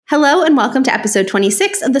Hello and welcome to episode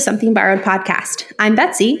 26 of the Something Borrowed podcast. I'm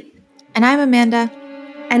Betsy. And I'm Amanda.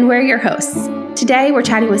 And we're your hosts. Today we're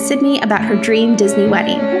chatting with Sydney about her dream Disney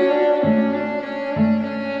wedding.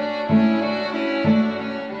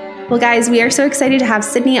 Well, guys, we are so excited to have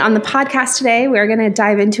Sydney on the podcast today. We're going to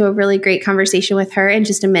dive into a really great conversation with her in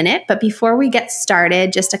just a minute. But before we get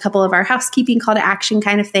started, just a couple of our housekeeping call to action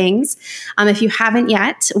kind of things. If you haven't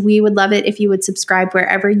yet, we would love it if you would subscribe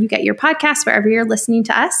wherever you get your podcasts, wherever you're listening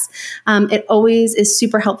to us. It always is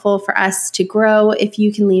super helpful for us to grow if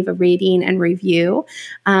you can leave a rating and review,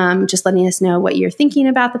 just letting us know what you're thinking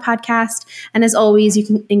about the podcast. And as always, you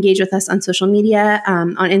can engage with us on social media,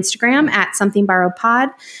 on Instagram at Something Borrowed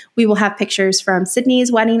Pod. We will have pictures from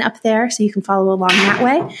Sydney's wedding up there, so you can follow along that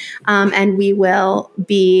way. And we will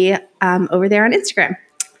be over there on Instagram.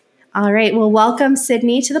 All right. Well, welcome,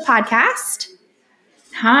 Sydney, to the podcast.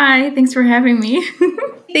 Hi. Thanks for having me.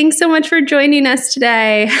 Thanks so much for joining us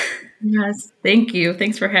today. Yes. Thank you.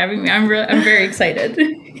 Thanks for having me. I'm very excited.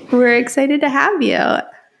 We're excited to have you.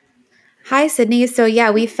 Hi, Sydney. So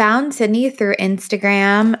we found Sydney through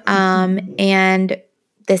Instagram, and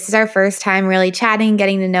this is our first time really chatting,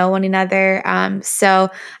 getting to know one another. So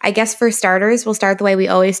I guess for starters, we'll start the way we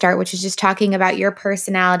always start, which is just talking about your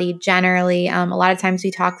personality generally. A lot of times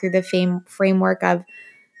we talk through the framework of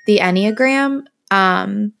the Enneagram.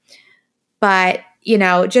 But,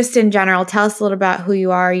 just in general, tell us a little about who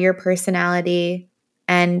you are, your personality,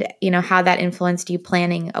 and, how that influenced you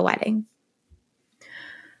planning a wedding.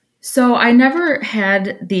 So I never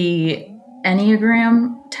had the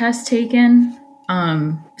Enneagram test taken.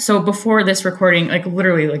 So before this recording,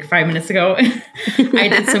 literally 5 minutes ago, I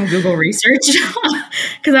did some Google research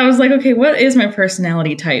because I was like, okay, what is my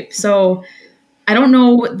personality type? So I don't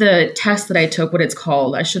know the test that I took, what it's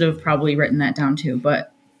called. I should have probably written that down too,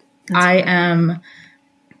 but I am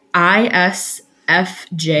ISFJ,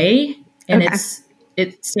 and Okay.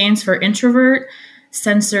 it stands for introvert,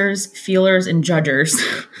 sensors, feelers, and judgers.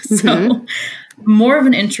 So more of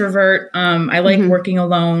an introvert. I like working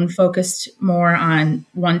alone, focused more on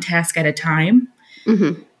one task at a time.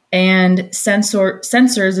 And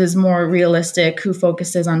sensors is more realistic, who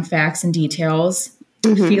focuses on facts and details.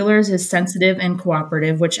 Feelers is sensitive and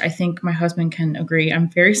cooperative, which I think my husband can agree. I'm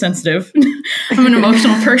very sensitive. I'm an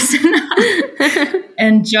emotional person.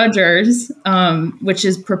 And judgers, which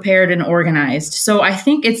is prepared and organized. So I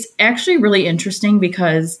think it's actually really interesting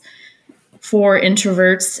because for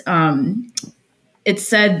introverts, it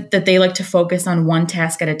said that they like to focus on one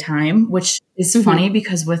task at a time, which is funny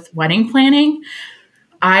because with wedding planning,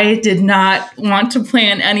 I did not want to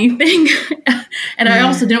plan anything. And I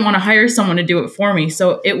also didn't want to hire someone to do it for me.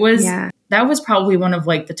 So that was probably one of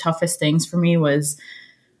the toughest things for me, was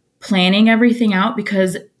planning everything out,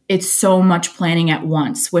 because it's so much planning at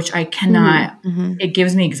once, which I cannot, it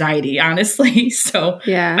gives me anxiety, honestly. So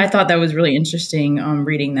I thought that was really interesting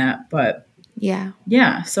reading that, but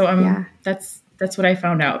so that's what I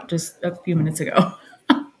found out just a few minutes ago.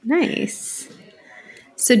 Nice.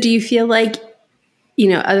 So do you feel like,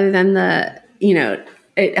 other than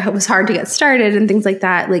it was hard to get started and things like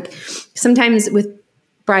that, sometimes with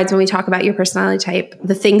brides, when we talk about your personality type,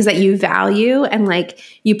 the things that you value and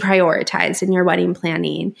you prioritize in your wedding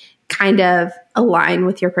planning kind of align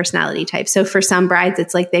with your personality type. So for some brides,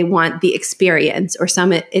 it's they want the experience, or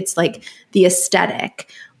some it's the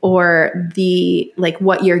aesthetic, or the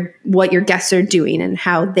what your guests are doing and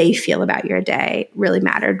how they feel about your day really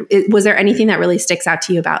mattered. Was there anything that really sticks out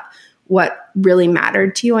to you about what really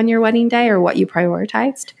mattered to you on your wedding day, or what you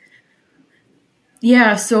prioritized?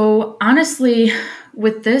 Yeah. So honestly,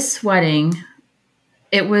 with this wedding,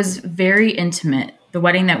 it was very intimate. The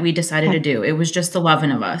wedding that we decided to do, it was just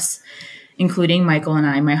 11 of us, including Michael and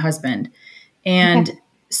I, my husband. And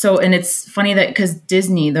so, and it's funny that because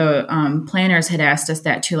Disney, the planners had asked us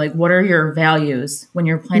that too, what are your values when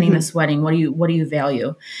you're planning this wedding? What do you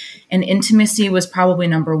value? And intimacy was probably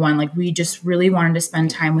number one. We just really wanted to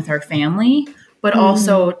spend time with our family, but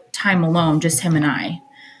also time alone, just him and I,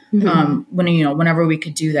 whenever we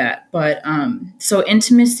could do that. But so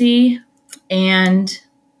intimacy, and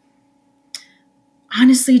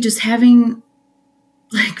honestly, just having,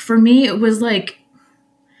 for me, it was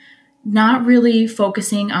not really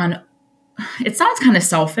focusing on, it sounds kind of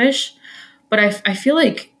selfish, but I feel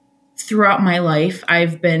like throughout my life,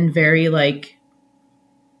 I've been very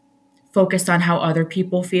focused on how other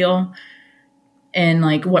people feel and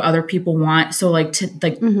what other people want. So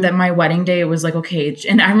that my wedding day, it was okay.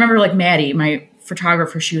 And I remember Maddie, my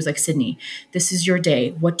photographer, she was Sydney, this is your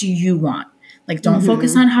day. What do you want? Don't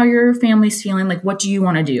focus on how your family's feeling. What do you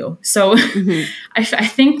want to do? So I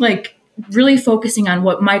think really focusing on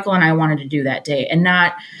what Michael and I wanted to do that day, and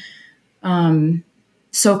not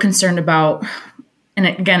so concerned about, and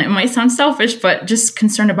again, it might sound selfish, but just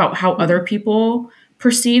concerned about how other people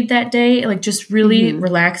perceived that day, like just really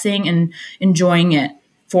relaxing and enjoying it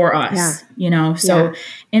for us, so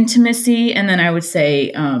intimacy. And then I would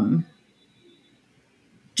say,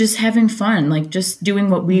 just having fun, like just doing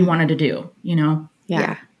what we wanted to do,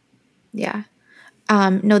 Yeah.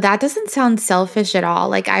 No, that doesn't sound selfish at all.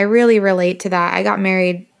 Like, I really relate to that. I got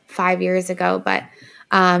married 5 years ago, but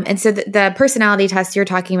and so the personality test you're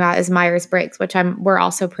talking about is Myers-Briggs, which we're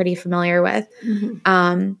also pretty familiar with.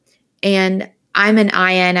 And I'm an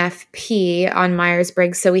INFP on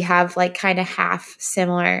Myers-Briggs, so we have like kind of half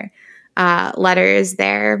similar letters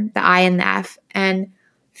there, the I and the F. And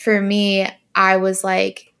for me, I was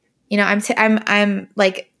like, I'm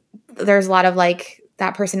like, there's a lot of like,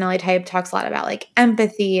 that personality type talks a lot about like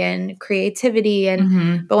empathy and creativity.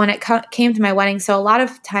 And, but when it came to my wedding, so a lot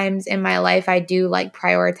of times in my life, I do like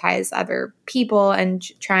prioritize other people and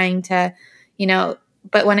trying to,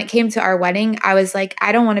 but when it came to our wedding, I was like,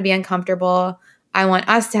 I don't want to be uncomfortable. I want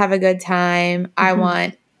us to have a good time. I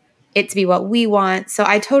want it to be what we want. So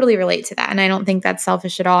I totally relate to that. And I don't think that's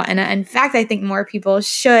selfish at all. And in fact, I think more people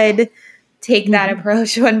should take that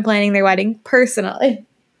approach when planning their wedding personally.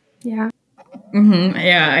 Yeah.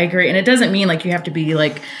 Yeah, I agree. And it doesn't mean like you have to be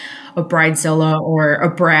like a bridezilla or a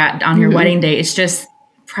brat on your wedding day. It's just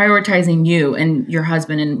prioritizing you and your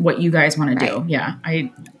husband and what you guys want to do. Yeah, I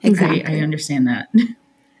understand that.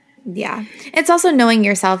 Yeah. It's also knowing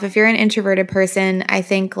yourself. If you're an introverted person, I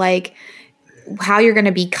think like how you're going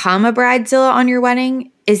to become a bridezilla on your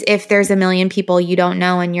wedding is if there's a million people you don't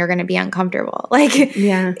know and you're going to be uncomfortable. Like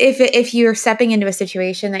if you're stepping into a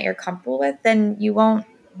situation that you're comfortable with, then you won't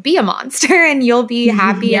be a monster and you'll be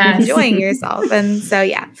happy and enjoying yourself. And so,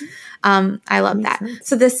 I love that. Sense.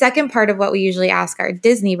 So the second part of what we usually ask our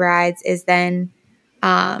Disney brides is then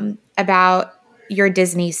about your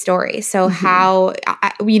Disney story. So how,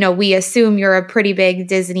 we assume you're a pretty big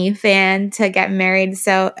Disney fan to get married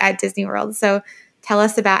at Disney World. So tell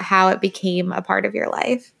us about how it became a part of your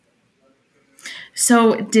life.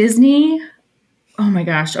 So Disney, oh my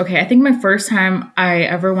gosh. Okay. I think my first time I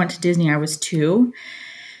ever went to Disney, I was 2.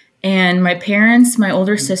 And my parents, my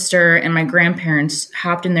older sister, and my grandparents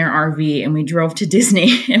hopped in their RV and we drove to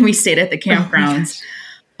Disney and we stayed at the campgrounds.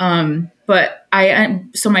 But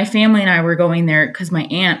so my family and I were going there because my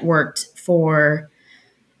aunt worked for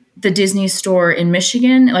the Disney store in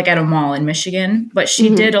Michigan, like at a mall in Michigan. But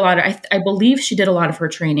she did a lot of, I believe she did a lot of her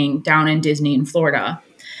training down in Disney in Florida.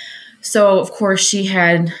 So of course she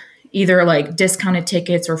had either like discounted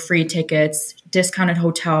tickets or free tickets, discounted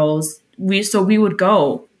hotels. We would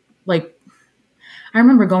go. Like, I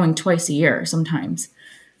remember going twice a year sometimes,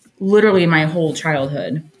 literally my whole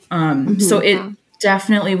childhood. So it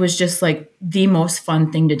definitely was just like the most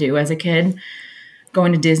fun thing to do as a kid,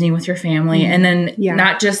 going to Disney with your family. And then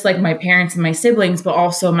not just like my parents and my siblings, but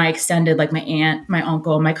also my extended, like my aunt, my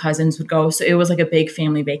uncle, my cousins would go. So it was like a big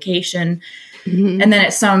family vacation. And then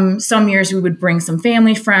at some years we would bring some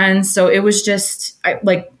family friends. So it was just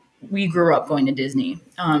we grew up going to Disney.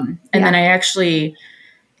 And then I actually,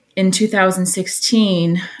 in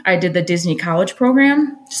 2016, I did the Disney College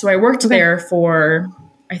program. So I worked there for,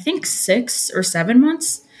 I think, 6 or 7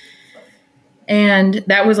 months. And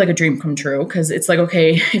that was like a dream come true because it's like,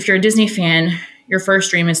 okay, if you're a Disney fan, your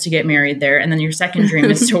first dream is to get married there. And then your second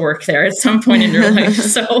dream is to work there at some point in your life.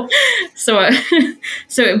 So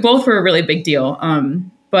both were a really big deal.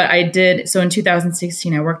 But I did. So in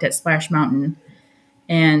 2016, I worked at Splash Mountain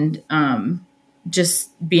and, just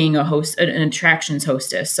being a host, an attractions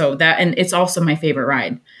hostess. So that, and it's also my favorite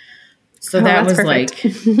ride. So that was perfect.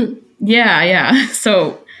 Like, yeah.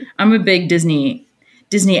 So I'm a big Disney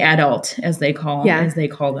adult, as they call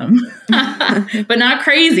them, but not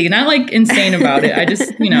crazy, not like insane about it. I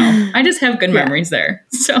just have good memories there.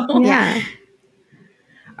 So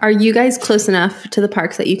Are you guys close enough to the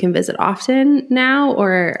parks that you can visit often now,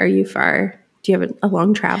 or are you far? Do you have a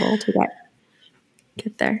long travel to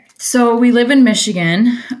get there? So we live in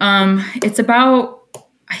Michigan. It's about,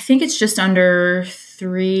 I think it's just under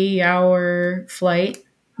 3-hour flight,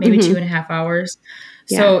 maybe 2.5 hours.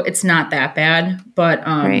 So it's not that bad, but,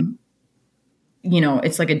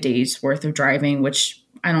 it's like a day's worth of driving, which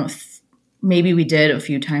maybe we did a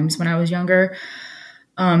few times when I was younger.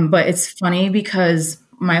 But it's funny because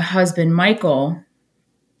my husband, Michael,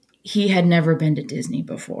 he had never been to Disney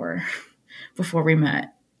before we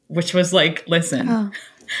met, which was like, listen,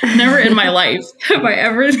 Never in my life did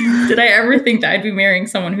I ever think that I'd be marrying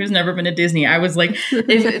someone who's never been to Disney. I was like,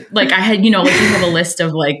 if like I had, you know, like you have a list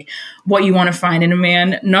of like what you want to find in a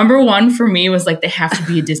man. Number one for me was like, they have to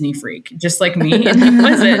be a Disney freak, just like me. And he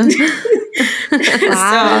wasn't.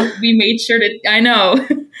 Wow. So we made sure to, I know.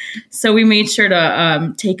 So we made sure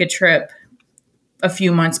to take a trip a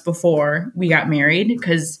few months before we got married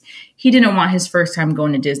because he didn't want his first time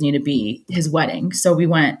going to Disney to be his wedding. So we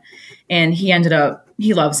went and he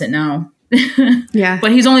loves it now. Yeah.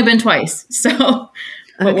 But he's only been twice. So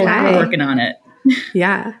but we're working on it.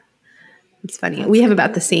 Yeah. It's funny. We have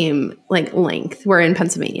about the same like length. We're in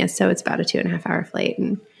Pennsylvania, so it's about a 2.5 hour flight.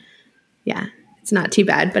 And yeah, it's not too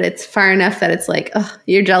bad, but it's far enough that it's like, oh,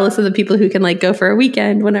 you're jealous of the people who can like go for a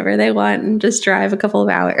weekend whenever they want and just drive a couple of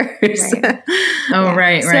hours. Right. Oh,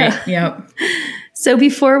 right. Yep. So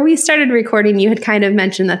before we started recording, you had kind of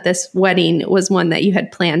mentioned that this wedding was one that you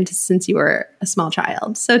had planned since you were a small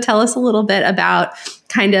child. So tell us a little bit about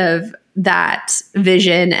kind of that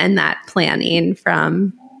vision and that planning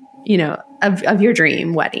from, you know, of your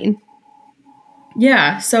dream wedding.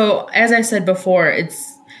 Yeah. So as I said before,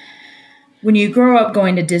 it's when you grow up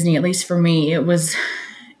going to Disney, at least for me, it was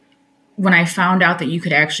when I found out that you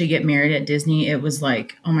could actually get married at Disney, it was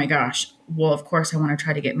like, oh my gosh, well, of course I want to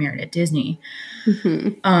try to get married at Disney.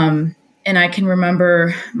 Mm-hmm. And I can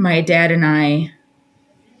remember my dad and I,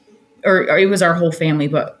 or it was our whole family,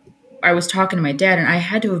 but I was talking to my dad and I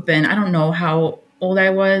had to have been, I don't know how old I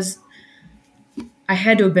was. I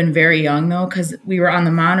had to have been very young though, because we were on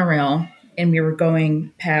the monorail and we were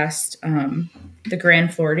going past the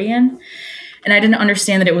Grand Floridian. And I didn't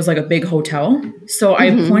understand that it was like a big hotel. So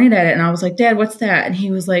I pointed at it and I was like, Dad, what's that? And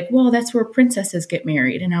he was like, well, that's where princesses get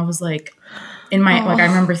married. And I was like, like, I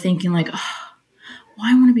remember thinking like, oh, well,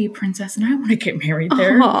 I want to be a princess and I want to get married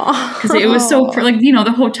there. Because it was so, like, you know,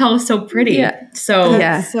 the hotel is so pretty. Yeah. So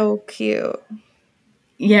That's so cute.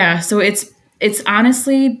 Yeah. So it's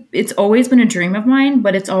honestly, it's always been a dream of mine,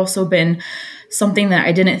 but it's also been something that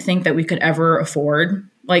I didn't think that we could ever afford.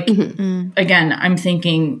 Like, again, I'm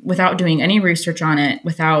thinking without doing any research on it,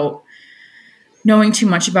 without knowing too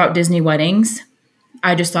much about Disney weddings,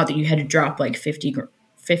 I just thought that you had to drop like 50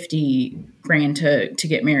 grand to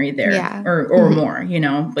get married there. Yeah. or more, you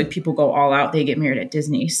know, like people go all out, they get married at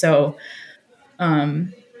Disney. So, yeah,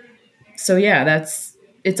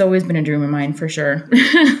 it's always been a dream of mine for sure.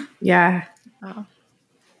 Yeah.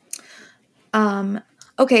 Wow.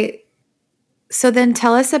 Okay. So then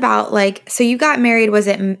tell us about like, so you got married,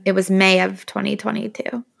 it was May of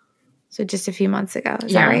 2022. So just a few months ago.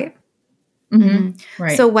 Is that right? Mm-hmm.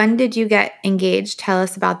 Right. So when did you get engaged? Tell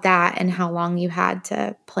us about that and how long you had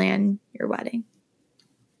to plan your wedding.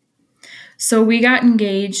 So we got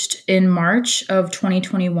engaged in March of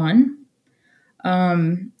 2021.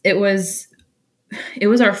 It was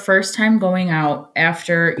our first time going out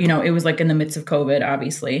after, you know, it was like in the midst of COVID,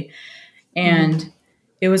 obviously. And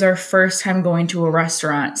it was our first time going to a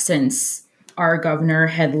restaurant since our governor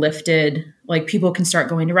had lifted, like people can start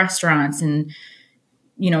going to restaurants and,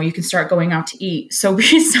 you know, you can start going out to eat. So we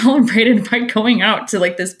celebrated by going out to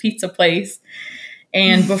like this pizza place.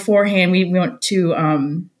 And beforehand we went to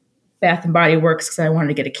Bath and Body Works because I wanted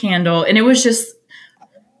to get a candle. And it was just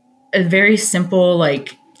a very simple,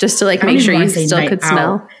 like, just to like make sure you still could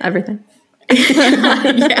smell everything.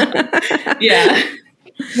 Yeah.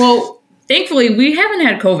 Well, thankfully, we haven't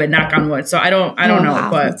had COVID, knock on wood. So I don't know,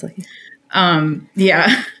 wow. but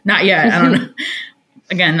yeah, not yet. I don't know.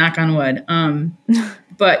 Again, knock on wood.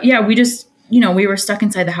 But yeah, we just, you know, we were stuck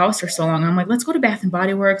inside the house for so long. I'm like, let's go to Bath and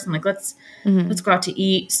Body Works. I'm like, let's go out to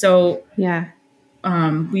eat. So yeah,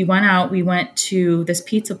 we went out. We went to this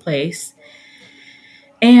pizza place.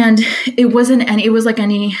 And it was like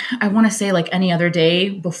I want to say like any other day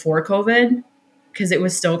before COVID, because it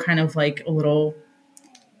was still kind of like a little,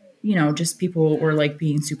 you know, just people were like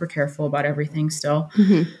being super careful about everything still.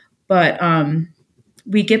 But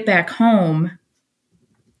we get back home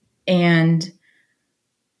and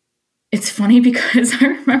it's funny because I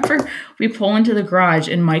remember we pull into the garage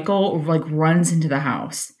and Michael like runs into the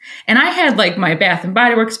house. And I had like my Bath and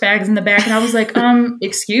Body Works bags in the back. And I was like,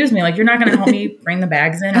 excuse me, like, you're not going to help me bring the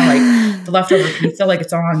bags in or like the leftover pizza, like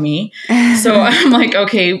it's all on me. So I'm like,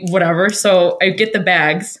 okay, whatever. So I get the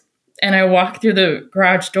bags and I walk through the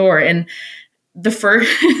garage door and the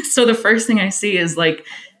first thing I see is like,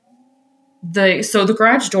 the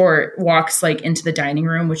garage door walks like into the dining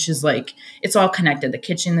room, which is like, it's all connected, the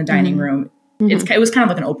kitchen, the dining room. It was kind of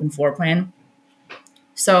like an open floor plan.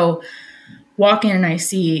 So walk in and I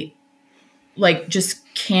see like just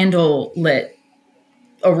candle lit,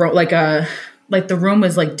 like a like the room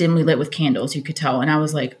was like dimly lit with candles, you could tell. And I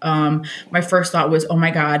was like, my first thought was, oh my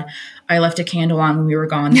God, I left a candle on when we were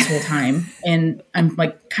gone this whole time. And I'm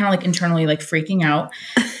like, kind of like internally like freaking out.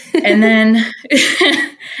 And then,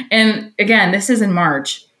 and again, this is in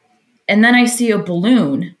March. And then I see a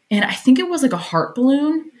balloon, and I think it was like a heart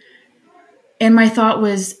balloon. And my thought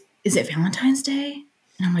was, is it Valentine's Day?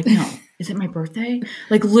 And I'm like, no. Is it my birthday?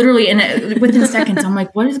 Like literally, and within seconds, I'm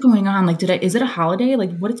like, what is going on? Like, is it a holiday?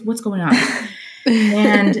 Like, what's going on?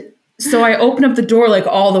 And so I open up the door like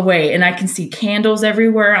all the way, and I can see candles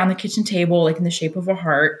everywhere on the kitchen table, like in the shape of a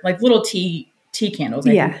heart, like little tea candles,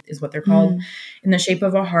 I think is what they're called, in the shape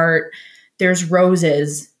of a heart. There's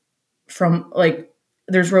roses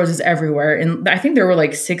there's roses everywhere. And I think there were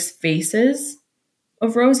like 6 vases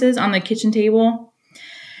of roses on the kitchen table.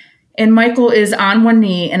 And Michael is on one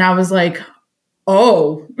knee, and I was like,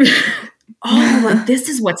 oh, like, this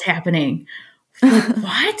is what's happening. Like,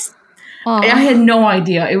 what? I had no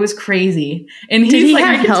idea. It was crazy. And did he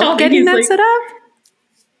have help getting that set up?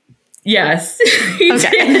 Yes. He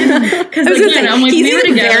did. Because I'm like, he's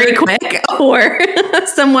either very quick or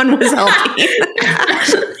someone was helping.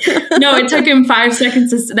 No, it took him 5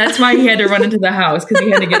 seconds. That's why he had to run into the house, because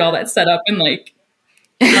he had to get all that set up in like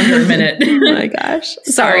under a minute. Oh my gosh.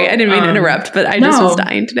 Sorry, I didn't mean to interrupt, but I just was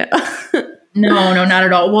dying to know. No, not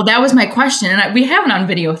at all. Well, that was my question. And we have it on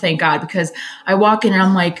video, thank God, because I walk in and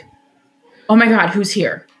I'm like, oh my God, who's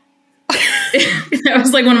here? That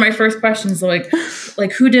was like one of my first questions, like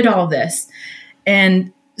who did all this?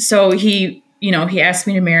 And so he asked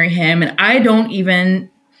me to marry him, and I don't even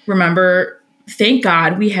remember. Thank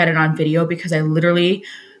God we had it on video, because I literally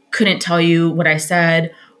couldn't tell you what I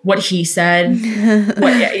said, what he said.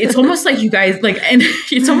 It's almost like you guys like, and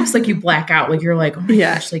it's almost like you black out. Like you're like, oh my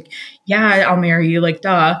gosh, like, yeah, I'll marry you. Like,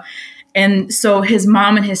 duh. And so his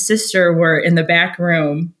mom and his sister were in the back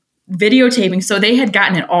room videotaping. So they had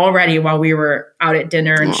gotten it all ready while we were out at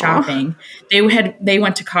dinner and shopping. They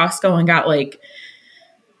went to Costco and got like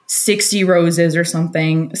 60 roses or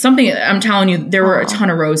something. I'm telling you, there were a ton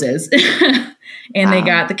of roses. And they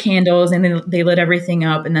got the candles, and then they lit everything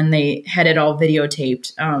up, and then they had it all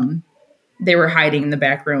videotaped. They were hiding in the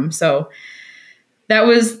back room. So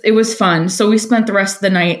it was fun. So we spent the rest of the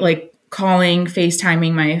night like calling,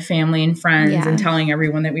 FaceTiming my family and friends and telling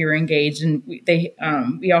everyone that we were engaged. And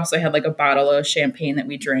we also had like a bottle of champagne that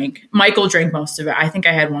we drank. Michael drank most of it. I think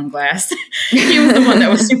I had 1 glass. He was the one that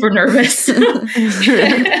was super nervous.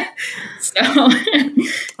 So,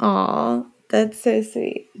 oh, that's so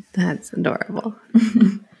sweet. That's adorable.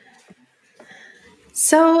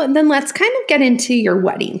 So then let's kind of get into your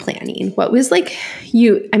wedding planning. What was like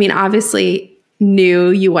obviously knew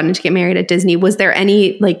you wanted to get married at Disney. Was there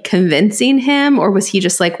any like convincing him, or was he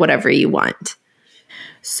just like, whatever you want?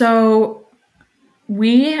 So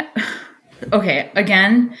again,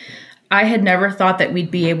 I had never thought that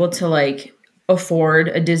we'd be able to like afford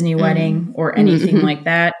a Disney wedding or anything like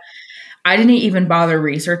that. I didn't even bother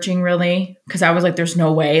researching really, because I was like, there's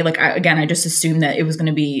no way. Like, I just assumed that it was going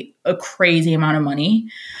to be a crazy amount of money.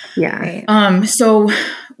 Yeah. So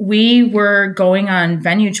we were going on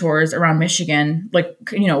venue tours around Michigan, like,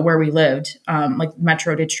 where we lived, like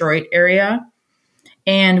Metro Detroit area.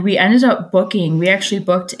 And we ended up we actually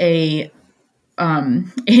booked a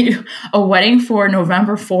wedding for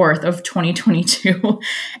November 4th of 2022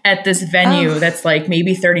 at this venue that's like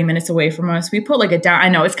maybe 30 minutes away from us. We put like I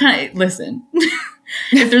know it's kind of, listen,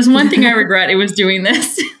 if there's one thing I regret, it was doing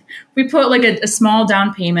this. We put like a small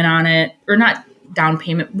down payment on it, or not down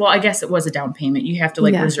payment. Well, I guess it was a down payment. You have to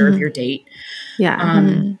like reserve your date.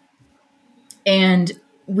 Yeah. And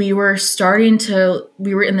we were in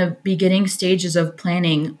the beginning stages of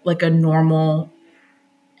planning like a normal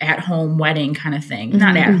at-home wedding kind of thing.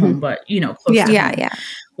 Not at home, but close to home,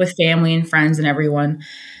 with family and friends and everyone.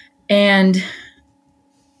 And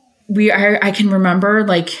I can remember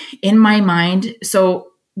like in my mind, so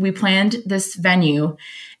we planned this venue,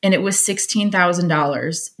 and it was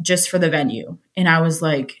 $16,000 just for the venue. And I was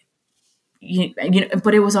like,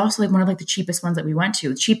 but it was also like one of like the cheapest ones that we went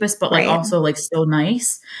to. Cheapest, but like also like still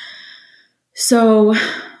nice. So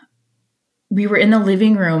we were in the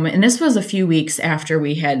living room, and this was a few weeks after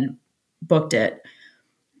we had booked it.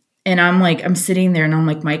 And I'm sitting there, and I'm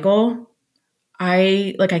like, Michael,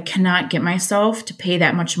 I cannot get myself to pay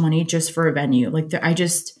that much money just for a venue. Like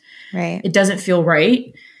it doesn't feel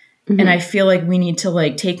right. And I feel like we need to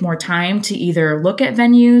like take more time to either look at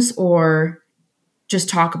venues or just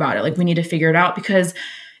talk about it. Like we need to figure it out, because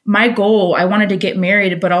my goal, I wanted to get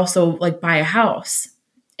married, but also like buy a house.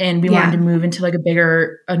 and we wanted to move into like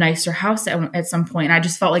a nicer house at some point. And I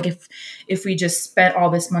just felt like if we just spent all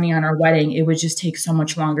this money on our wedding, it would just take so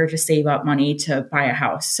much longer to save up money to buy a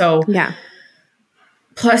house. So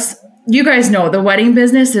plus, you guys know the wedding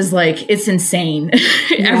business is like, it's insane.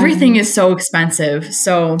 Everything is so expensive.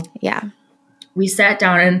 So we sat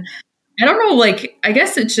down, and I don't know, like, I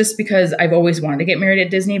guess it's just because I've always wanted to get married at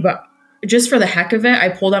Disney, but just for the heck of it, I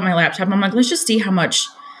pulled out my laptop and I'm like, let's just see how much,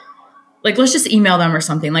 like, let's just email them or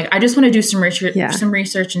something. Like, I just want to do some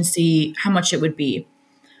research and see how much it would be.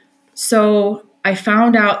 So I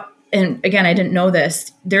found out, and again, I didn't know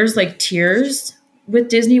this, there's like tiers with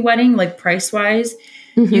Disney wedding, like price wise.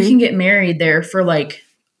 You can get married there for like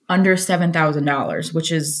under $7,000,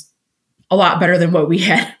 which is a lot better than what we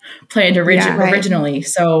had planned originally.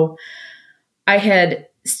 So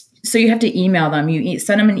so you have to email them. You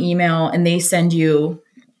send them an email, and they send you,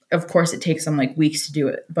 of course, it takes them like weeks to do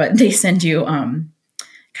it, but they send you kind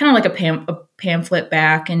of like a pamphlet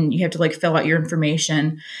back, and you have to like fill out your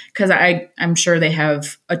information, because I'm sure they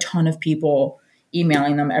have a ton of people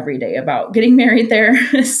emailing them every day about getting married there.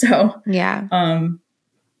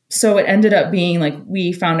 So it ended up being like,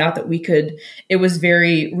 we found out that it was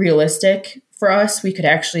very realistic for us. We could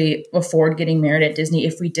actually afford getting married at Disney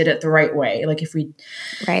if we did it the right way. Like if we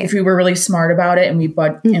were really smart about it, and we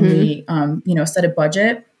set a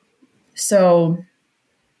budget. So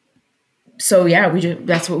yeah,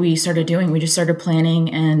 that's what we started doing. We just started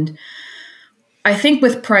planning. And I think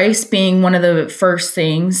with price being one of the first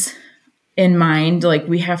things in mind, like,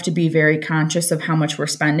 we have to be very conscious of how much we're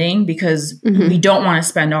spending, because we don't want to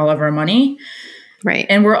spend all of our money. Right.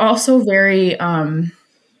 And we're also very,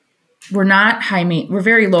 we're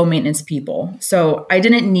very low maintenance people. So I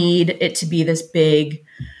didn't need it to be this big,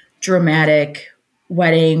 dramatic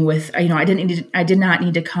wedding with, I did not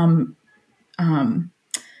need to come,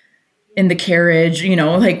 in the carriage,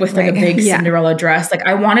 like with like a big Cinderella dress. Like,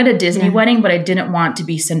 I wanted a Disney wedding, but I didn't want to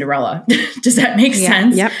be Cinderella. Does that make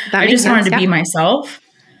sense? Yep. I just wanted to be myself.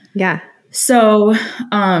 Yeah. So,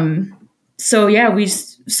 so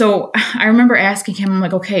I remember asking him, I'm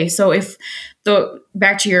like, okay, so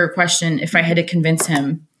back to your question, if I had to convince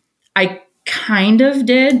him, I kind of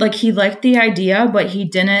did. Like, he liked the idea, but he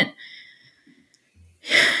didn't.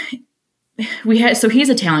 So he's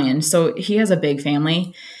Italian, so he has a big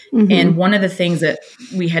family. And one of the things that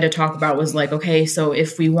we had to talk about was like, okay, so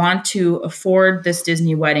if we want to afford this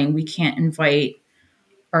Disney wedding, we can't invite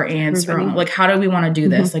our aunts. Like, how do we want to do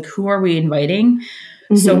this? Like, who are we inviting?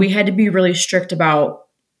 So we had to be really strict about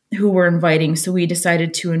who we're inviting. So we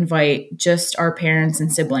decided to invite just our parents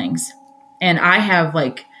and siblings. And I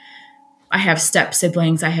have step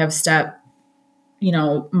siblings. I have step,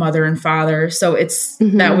 mother and father. So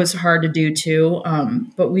that was hard to do too.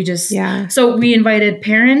 But we just, so we invited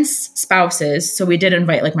parents, spouses. So we did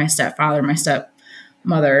invite like my stepfather, my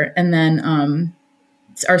stepmother, and then,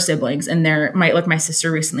 our siblings. And my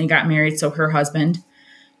sister recently got married. So her husband,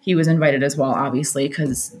 he was invited as well, obviously,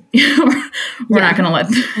 because we're not going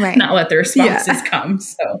to not let their spouses come.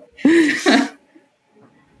 So,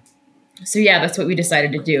 so yeah, that's what we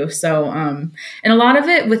decided to do. So, and a lot of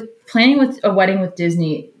it with planning with a wedding with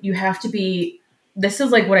Disney, you have to be, this is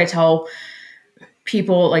like what I tell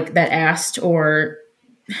people like that asked, or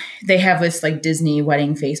they have this like Disney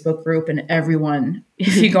wedding Facebook group, and everyone,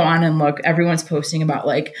 if you go on and look, everyone's posting about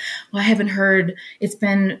like, well, I haven't heard, it's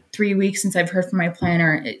been 3 weeks since I've heard from my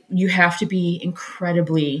planner. You have to be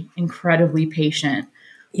incredibly, incredibly patient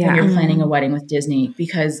when you're planning a wedding with Disney,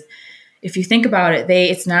 because if you think about it,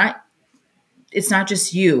 it's not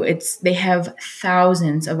just you. They have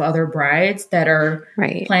thousands of other brides that are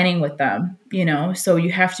planning with them, so you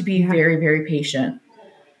have to be very, very patient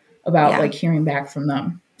about like hearing back from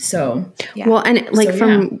them. So, well, and like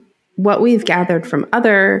from what we've gathered from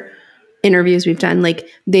other interviews we've done, like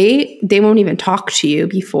they won't even talk to you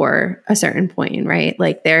before a certain point, right?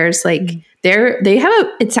 Like there's like, they have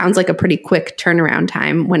it sounds like a pretty quick turnaround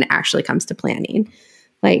time when it actually comes to planning.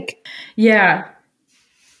 Like, yeah.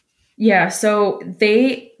 So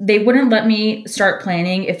they wouldn't let me start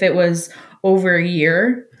planning if it was over a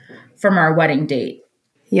year from our wedding date.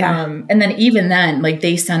 Yeah. And then even then, like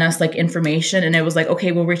they sent us like information, and it was like,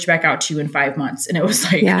 okay, we'll reach back out to you in 5 months. And it was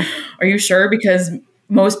like, are you sure? Because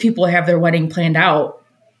most people have their wedding planned out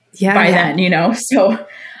by then, So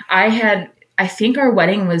I think our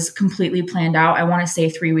wedding was completely planned out. I want to say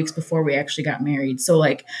 3 weeks before we actually got married. So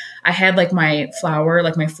like I had like my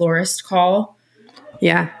florist call.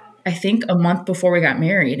 Yeah. I think a month before we got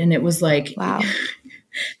married. And it was like, wow.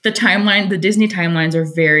 The Disney timelines are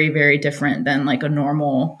very, very different than like a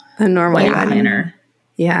normal wedding planner.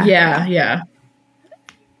 Yeah. Yeah.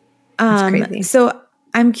 Yeah. So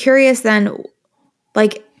I'm curious then,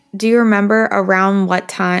 like, do you remember around what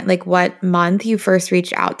time, like what month you first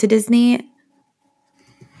reached out to Disney?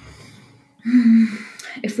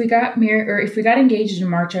 If we got married or if we got engaged in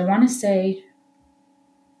March, I want to say,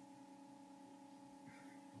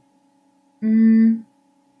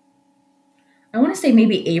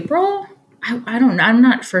 maybe April. I don't know. I'm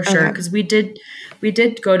not for sure because we did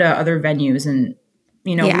go to other venues and,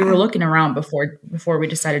 we were looking around before we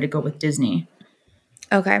decided to go with Disney.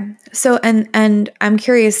 Okay. So, and I'm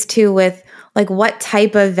curious too with like what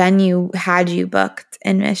type of venue had you booked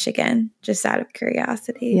in Michigan, just out of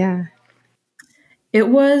curiosity? Yeah. It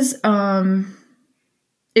was a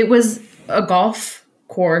golf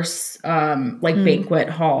course, banquet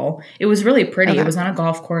hall. It was really pretty. Okay. It was on a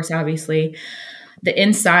golf course, obviously. The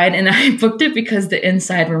inside, and I booked it because the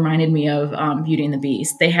inside reminded me of Beauty and the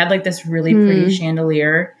Beast. They had like this really pretty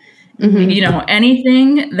chandelier. Mm-hmm.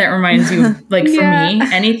 Anything that reminds you, like for me,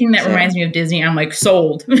 anything that reminds me of Disney, I'm like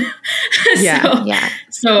sold.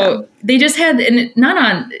 So they just had, and not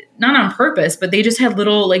on purpose, but they just had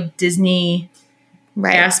little like Disney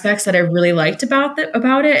aspects that I really liked about it.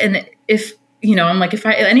 And if I'm like, if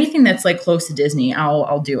anything that's like close to Disney,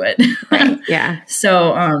 I'll do it. Right. Yeah.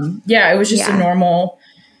 So, it was just a normal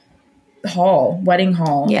wedding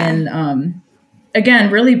hall. Yeah. And, again,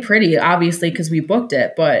 really pretty, obviously, because we booked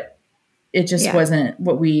it, but it just wasn't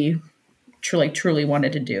what we truly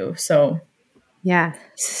wanted to do. So, yeah.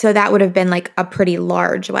 So that would have been like a pretty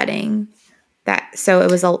large wedding. So it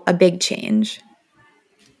was a big change.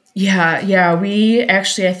 Yeah. We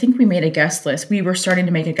actually, I think we made a guest list. We were starting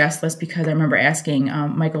to make a guest list because I remember asking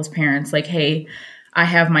Michael's parents, like, hey, I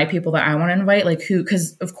have my people that I want to invite, like who,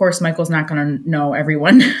 because of course Michael's not going to know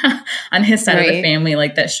everyone on his side of the family,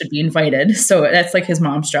 like that should be invited. So that's like his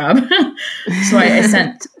mom's job. So I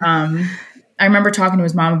sent, I remember talking to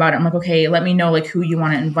his mom about it. I'm like, okay, let me know like who you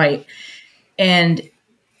want to invite. And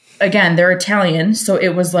again, they're Italian. So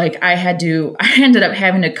it was like, I ended up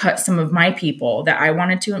having to cut some of my people that I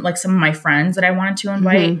wanted to, like some of my friends that I wanted to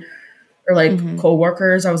invite or like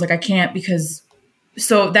coworkers. I was like, I can't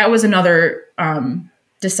so that was another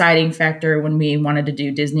deciding factor when we wanted to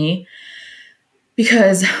do Disney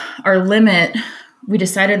because our limit, we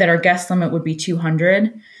decided that our guest limit would be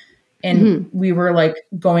 200 and we were like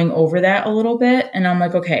going over that a little bit. And I'm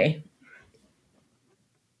like, okay,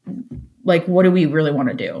 like, what do we really want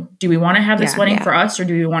to do? Do we want to have this wedding for us or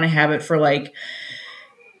do we want to have it for like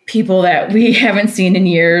people that we haven't seen in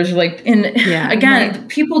years? Like,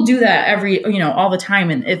 people do that all the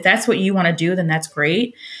time. And if that's what you want to do, then that's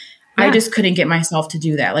great. Yeah. I just couldn't get myself to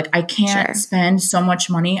do that. Like, I can't spend so much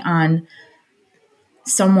money on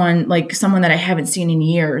someone that I haven't seen in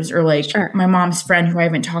years or like my mom's friend who I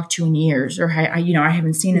haven't talked to in years or I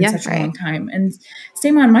haven't seen in such a long time. And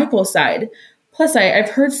same on Michael's side. Plus, I've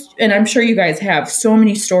heard, and I'm sure you guys have, so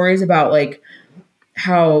many stories about like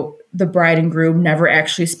how the bride and groom never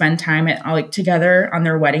actually spend time together on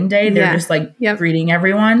their wedding day. They're just like greeting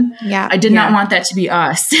everyone. Yeah, I did not want that to be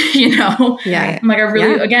us. Yeah, I'm like, I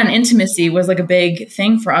really again, intimacy was like a big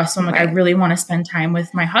thing for us. So I'm like, I really want to spend time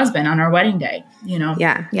with my husband on our wedding day.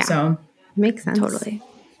 Yeah. So makes sense. Totally.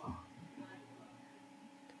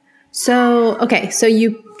 So, okay. So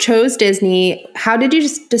you chose Disney. How did you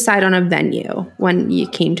just decide on a venue when you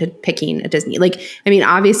came to picking a Disney? Like, I mean,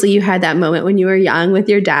 obviously you had that moment when you were young with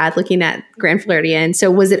your dad looking at Grand Floridian. So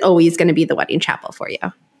was it always going to be the wedding chapel for you?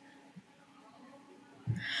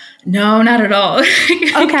 No, not at all.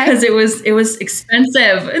 Okay. Because it was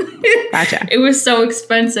expensive. Gotcha. It was so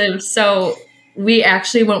expensive. So we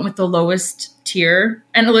actually went with the lowest tier.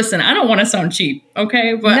 And listen, I don't want to sound cheap,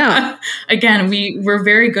 okay? But again, we're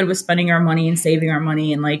very good with spending our money and saving our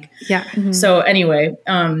money and like So anyway,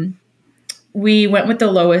 we went with the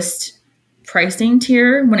lowest pricing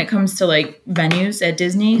tier when it comes to like venues at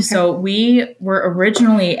Disney. Okay. So we were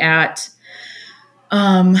originally at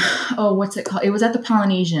what's it called? It was at the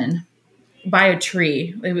Polynesian by a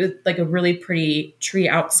tree. It was like a really pretty tree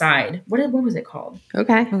outside. What was it called?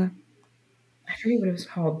 Okay. I forget what it was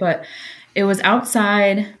called, but it was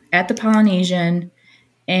outside at the Polynesian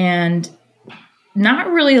and not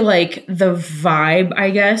really like the vibe,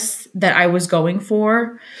 I guess, that I was going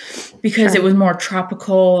for because it was more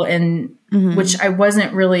tropical and which I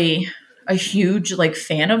wasn't really a huge like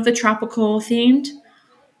fan of the tropical themed.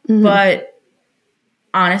 But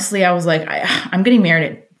honestly, I was like, I'm getting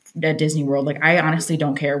married at Disney World. Like, I honestly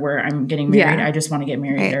don't care where I'm getting married. Yeah. I just want to get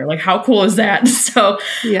married there. Like, how cool is that? So,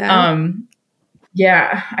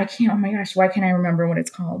 I can't, oh my gosh, why can't I remember what it's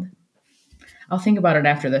called? I'll think about it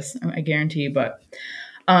after this, I guarantee. But,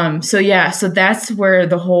 so that's where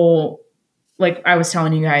the whole like I was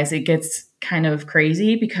telling you guys, it gets kind of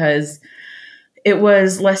crazy because it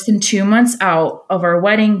was less than 2 months out of our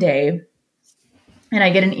wedding day. And I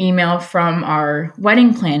get an email from our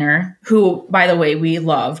wedding planner, who, by the way, we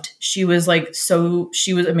loved. She was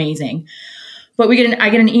she was amazing. But I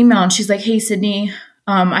get an email and she's like, "Hey, Sydney,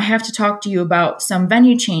 I have to talk to you about some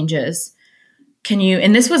venue changes. Can you,"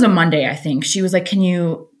 and this was a Monday, I think. She was like, do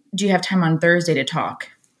you have time on Thursday to talk?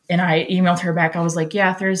 And I emailed her back. I was like,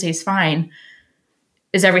 "Yeah, Thursday's fine.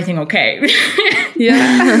 Is everything okay?"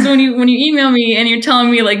 Yeah. So when you email me and you're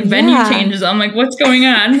telling me like venue changes, I'm like, what's going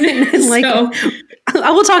on? Like,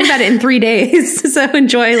 I will talk about it in 3 days. So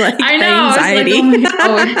enjoy the anxiety.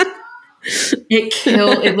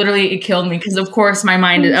 It killed me because of course my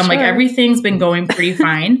mind I'm like, everything's been going pretty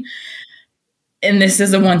fine. And this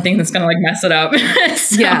is the one thing that's going to like mess it up.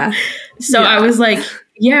 So I was like,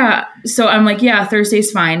 yeah. So I'm like, yeah,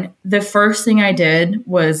 Thursday's fine. The first thing I did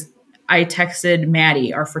was I texted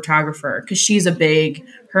Maddie, our photographer, because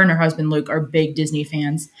her and her husband, Luke, are big Disney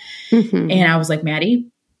fans. Mm-hmm. And I was like, Maddie,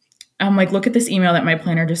 I'm like, look at this email that my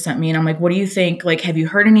planner just sent me. And I'm like, what do you think? Like, have you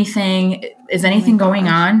heard anything? Is anything going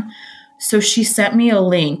on? So she sent me a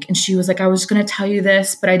link and she was like, I was going to tell you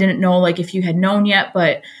this, but I didn't know like if you had known yet,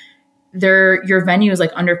 but your venue is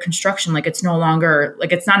like under construction. Like it's no longer,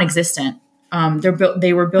 like it's non-existent.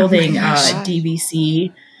 They were building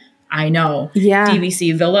DVC. I know. Yeah.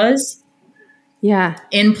 DVC villas. Yeah.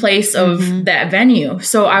 In place of that venue.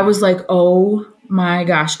 So I was like, oh my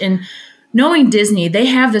gosh. And knowing Disney, they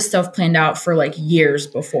have this stuff planned out for like years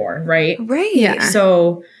before, right? Right. Yeah.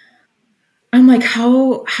 So I'm like,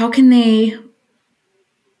 how can they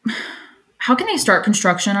start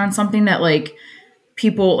construction on something that like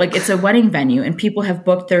people, like it's a wedding venue and people have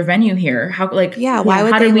booked their venue here? Why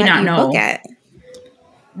would they let you book it?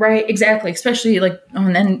 Right, exactly. Especially like,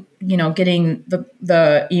 and then, getting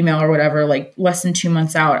the email or whatever, like less than 2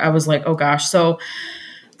 months out, I was like, oh gosh. So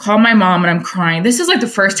call my mom and I'm crying. This is like the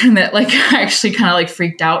first time that like I actually kind of like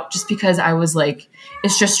freaked out just because I was like,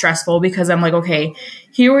 it's just stressful because I'm like, okay,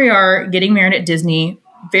 here we are getting married at Disney,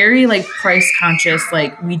 very like price conscious.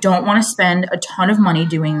 Like we don't want to spend a ton of money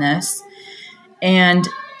doing this. And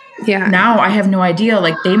now I have no idea,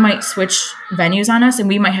 like they might switch venues on us and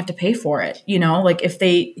we might have to pay for it. Like if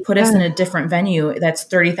they put us in a different venue, that's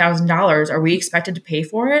 $30,000. Are we expected to pay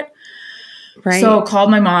for it? Right. So I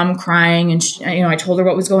called my mom crying and I told her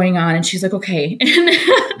what was going on and she's like, okay. And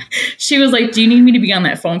she was like, do you need me to be on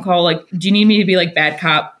that phone call? Like, do you need me to be like bad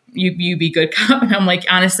cop? You be good cop? And I'm like,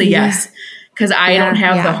 honestly, yes. Cause I don't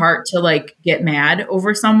have the heart to like get mad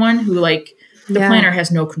over someone who like the planner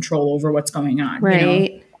has no control over what's going on.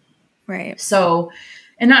 Right. Right. So,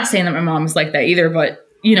 and not saying that my mom is like that either, but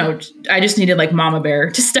I just needed like Mama Bear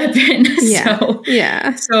to step in.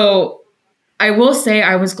 So I will say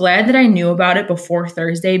I was glad that I knew about it before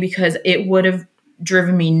Thursday because it would have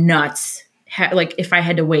driven me nuts. Like if I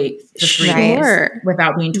had to wait for 3 days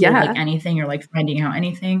without being told like anything or like finding out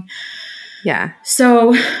anything. Yeah.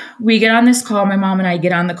 So we get on this call. My mom and I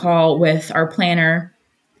get on the call with our planner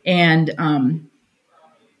and,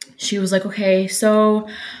 she was like, okay, so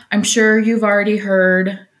I'm sure you've already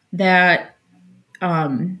heard that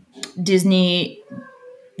Disney,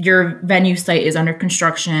 your venue site is under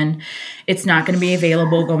construction. It's not going to be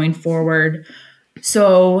available going forward.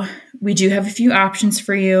 So we do have a few options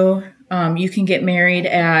for you. You can get married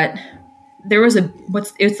at,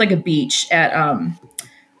 it's like a beach at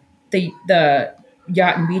the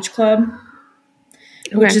Yacht and Beach Club,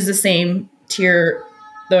 which is the same tier.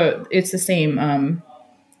 It's the same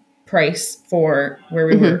price for where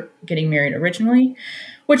we were getting married originally,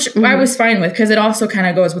 which I was fine with because it also kind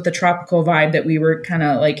of goes with the tropical vibe that we were kind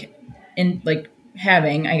of like in like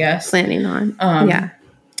having, I guess, planning on.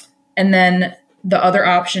 And then the other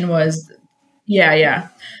option was, the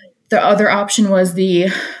other option was the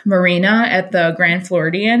marina at the Grand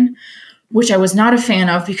Floridian, which I was not a fan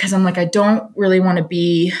of because I'm like, I don't really want to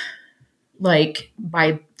be like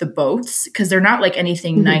by the boats because they're not like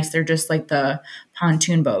anything nice. They're just like the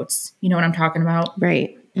pontoon boats. You know what I'm talking about?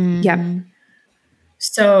 Right. Yep.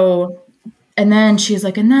 So, and then she's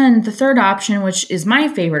like, and then the third option, which is my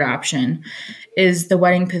favorite option, is the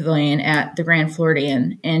wedding pavilion at the Grand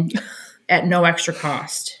Floridian and at no extra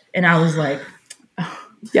cost. And I was like,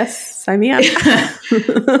 yes, sign me up.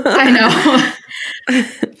 I know.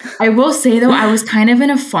 I will say though, I was kind of in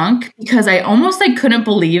a funk because I almost like couldn't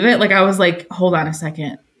believe it. Like I was like, hold on a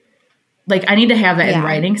second. Like I need to have that in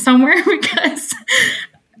writing somewhere because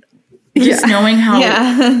just knowing how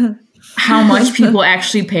how much people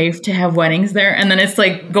actually pay to have weddings there. And then it's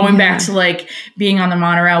like going back to like being on the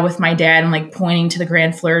monorail with my dad and like pointing to the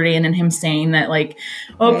Grand Floridian and him saying that like,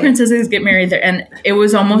 oh, princesses get married there. And it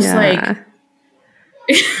was almost like,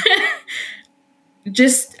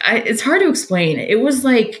 it's hard to explain. It was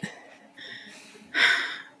like,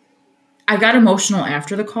 I got emotional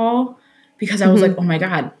after the call because I was like, oh my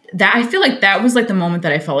God, that I feel like that was like the moment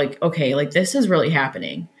that I felt like, okay, like this is really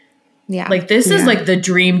happening. Yeah. Like this is like the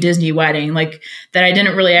dream Disney wedding, like that I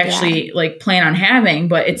didn't really actually like plan on having,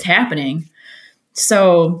 but it's happening.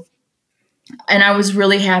 So, and I was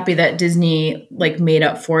really happy that Disney like made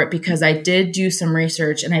up for it because I did do some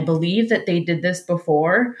research and I believe that they did this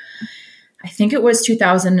before. I think it was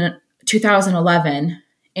 2011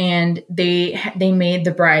 and they made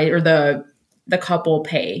the bride or the couple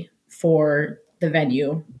pay for the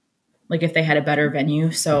venue, like if they had a better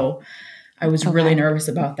venue. So I was really nervous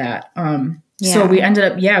about that. So we ended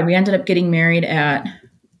up getting married at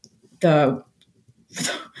the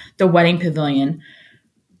wedding pavilion,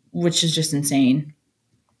 which is just insane.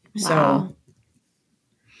 Wow. So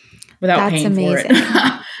without paying for it.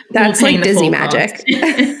 That's like Disney magic.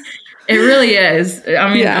 It really is.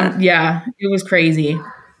 I mean, it was crazy.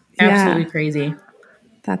 Absolutely crazy.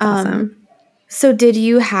 That's awesome. So did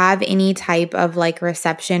you have any type of like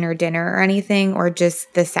reception or dinner or anything, or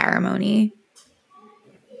just the ceremony?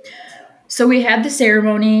 So we had the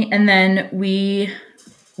ceremony and then we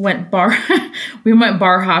went bar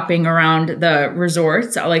hopping around the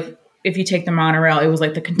resorts. Like if you take the monorail, it was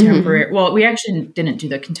like the contemporary. Well, we actually didn't do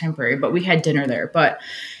the contemporary, but we had dinner there. But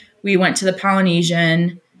we went to the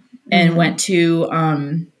Polynesian and went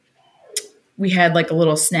to, we had like a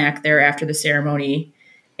little snack there after the ceremony.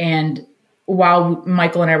 And while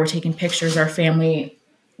Michael and I were taking pictures, our family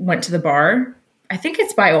went to the bar. I think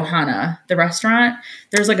it's by Ohana, the restaurant.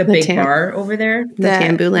 There's like a big bar over there. The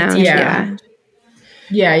Tambu Lounge.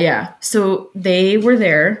 Yeah. So they were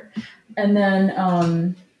there. And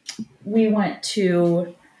then we went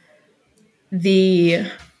to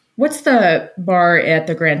what's the bar at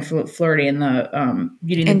the Grand Floridian, the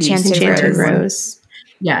Beauty and the Beast? Enchanted Rose.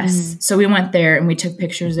 Yes. So we went there and we took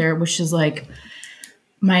pictures there, which is like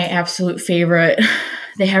my absolute favorite.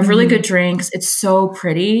 They have really good drinks. It's so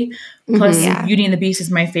pretty. Plus Beauty and the Beast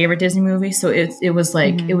is my favorite Disney movie. So it was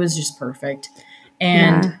like, it was just perfect.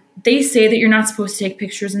 And they say that you're not supposed to take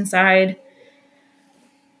pictures inside,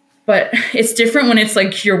 but it's different when it's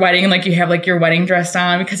like your wedding and like you have like your wedding dress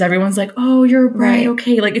on because everyone's like, oh, you're a bride.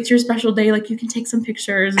 Okay. Like it's your special day. Like you can take some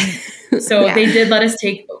pictures. And so they did let us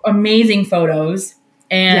take amazing photos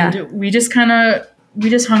and we just hung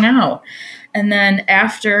out. And then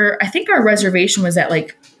after, I think our reservation was at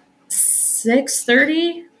like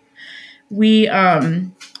 6:30. We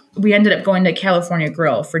ended up going to California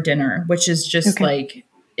Grill for dinner, which is just like,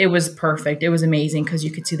 it was perfect. It was amazing because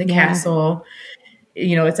you could see the castle.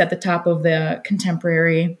 You know, it's at the top of the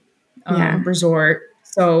contemporary resort.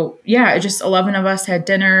 So just 11 of us had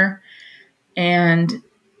dinner and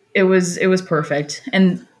it was perfect.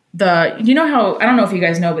 And you know how, I don't know if you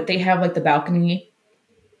guys know, but they have like the balcony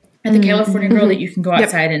at the California Grill that you can go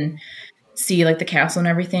outside and see like the castle and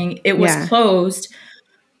everything. It was closed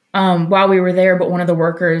while we were there, but one of the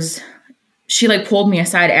workers, she like pulled me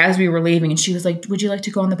aside as we were leaving and she was like, would you like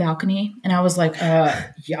to go on the balcony? And I was like,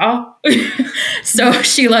 yeah. So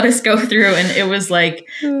she let us go through and it was like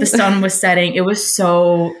the sun was setting. It was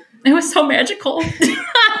so magical.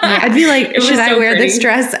 I'd be like, should I wear this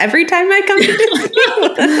dress every time I come to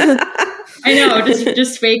Disney? I know,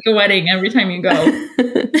 just fake a wedding every time you go.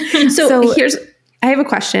 So I have a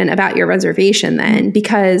question about your reservation then,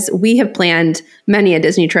 because we have planned many a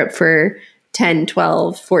Disney trip for 10,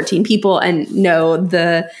 12, 14 people and know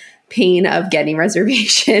the pain of getting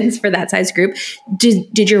reservations for that size group.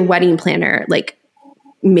 Did your wedding planner like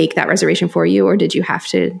make that reservation for you, or did you have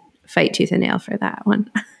to fight tooth and nail for that one?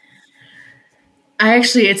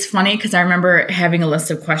 It's funny because I remember having a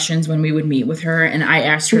list of questions when we would meet with her and I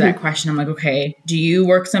asked her that question. I'm like, okay, do you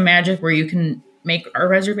work some magic where you can make our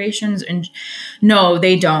reservations? And no,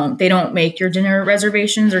 they don't. They don't make your dinner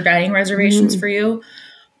reservations or dining reservations for you.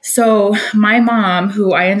 So my mom,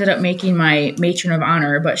 who I ended up making my matron of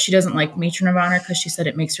honor, but she doesn't like matron of honor because she said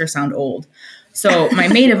it makes her sound old. So my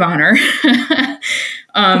maid of honor,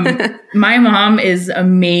 my mom is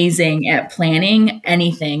amazing at planning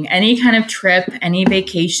anything, any kind of trip, any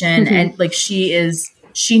vacation. And like she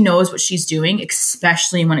knows what she's doing,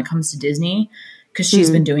 especially when it comes to Disney, because she's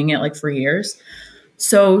been doing it like for years.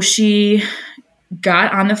 So she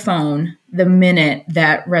got on the phone the minute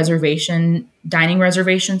that dining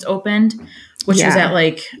reservations opened, which was at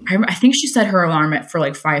like, I think she set her alarm at for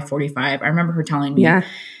like 5:45. I remember her telling me.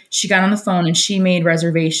 she got on the phone and she made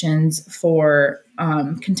reservations for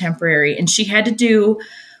contemporary, and she had to do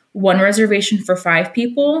one reservation for 5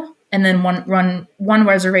 people and then one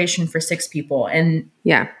reservation for 6 people. And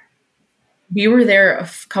we were there a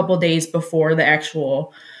couple days before the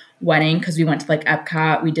actual wedding because we went to like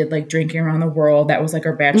Epcot. We did like drinking around the world. That was like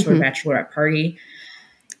our bachelorette party.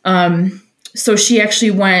 So she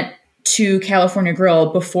actually went to California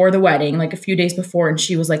Grill before the wedding, like a few days before. And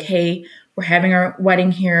she was like, hey, we're having our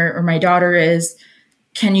wedding here, or my daughter is,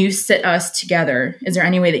 can you sit us together? Is there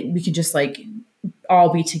any way that we could just like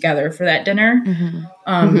all be together for that dinner?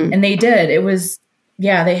 And they did. It was,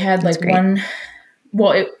 they had like one,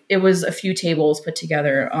 well, it was a few tables put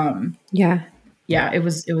together. It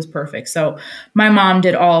was perfect. So my mom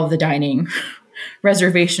did all of the dining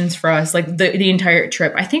reservations for us, like the entire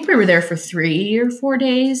trip. I think we were there for 3 or 4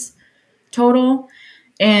 days total.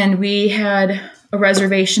 And we had a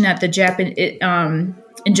reservation at the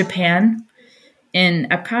in Japan in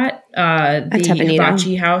Epcot, the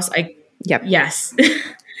hibachi house. Yes.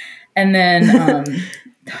 And then,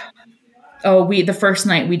 the first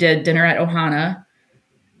night we did dinner at Ohana.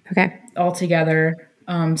 Okay. All together.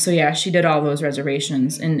 So she did all those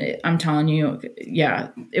reservations, and I'm telling you,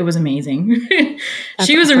 it was amazing.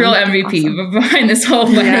 She was a real MVP behind this whole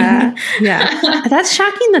wedding. Yeah. That's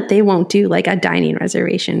shocking that they won't do like a dining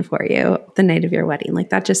reservation for you the night of your wedding. Like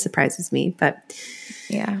that just surprises me, but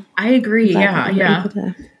I agree.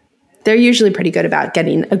 They're usually pretty good about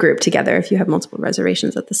getting a group together if you have multiple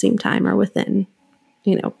reservations at the same time or within,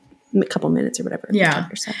 a couple minutes or whatever.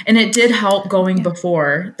 And it did help going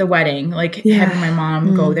before the wedding, like having my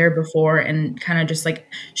mom go there before and kind of just like,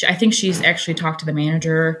 I think she's actually talked to the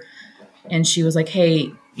manager and she was like,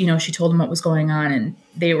 hey, she told them what was going on and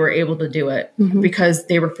they were able to do it because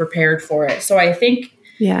they were prepared for it. So I think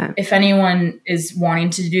if anyone is wanting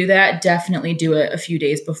to do that, definitely do it a few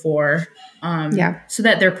days before so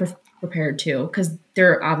that they're prepared too, because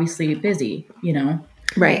they're obviously busy,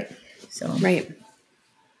 Right. So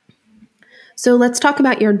So let's talk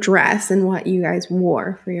about your dress and what you guys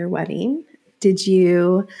wore for your wedding. Did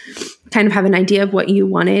you kind of have an idea of what you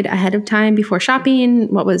wanted ahead of time before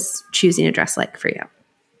shopping? What was choosing a dress like for you?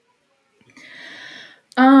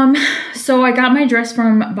 So I got my dress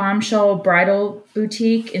from Bombshell Bridal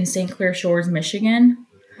Boutique in St. Clair Shores, Michigan.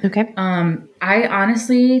 Okay. I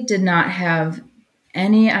honestly did not have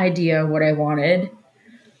any idea what I wanted.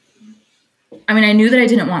 I mean, I knew that I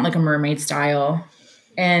didn't want like a mermaid style.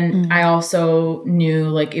 And I also knew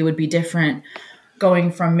like it would be different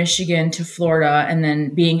going from Michigan to Florida and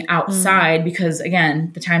then being outside because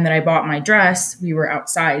again, the time that I bought my dress, we were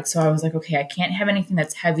outside. So I was like, okay, I can't have anything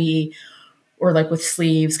that's heavy or like with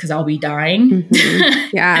sleeves because I'll be dying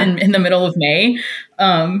and in the middle of May.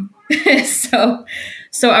 So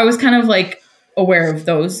I was kind of like aware of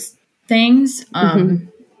those things.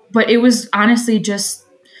 But it was honestly just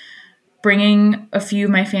bringing a few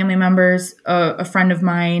of my family members, a friend of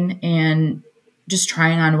mine, and just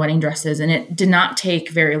trying on wedding dresses. And it did not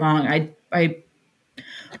take very long. I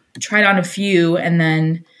tried on a few and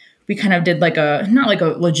then we kind of did like not like a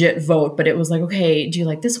legit vote, but it was like, okay, do you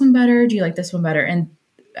like this one better? Do you like this one better? And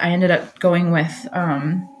I ended up going with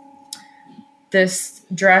this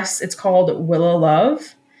dress. It's called Willow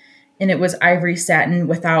Love. And it was ivory satin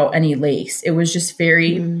without any lace. It was just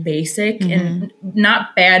very basic and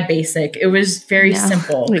not bad basic. It was very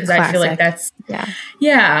simple because I feel like that's,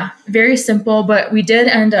 very simple. But we did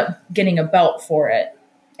end up getting a belt for it.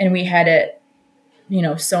 And we had it,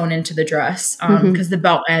 sewn into the dress because the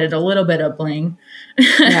belt added a little bit of bling.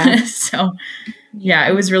 So,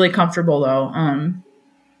 it was really comfortable though.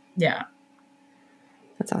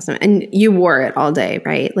 That's awesome. And you wore it all day,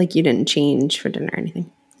 right? Like you didn't change for dinner or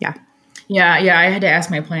anything. Yeah. I had to ask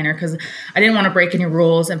my planner because I didn't want to break any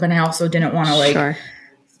rules, but I also didn't want to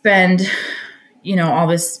spend, all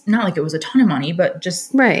this. Not like it was a ton of money, but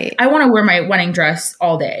just I want to wear my wedding dress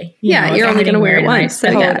all day. You're only going to wear it once.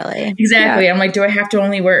 Totally. Exactly. I'm like, do I have to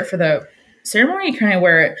only wear it for the ceremony? Can I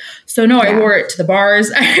wear it? So no, I wore it to the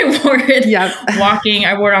bars. I wore it walking.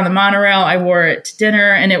 I wore it on the monorail. I wore it to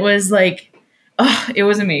dinner, and it was like, it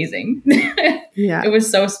was amazing. It was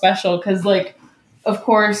so special because, like, of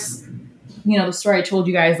course. The story I told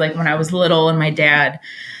you guys, like when I was little and my dad,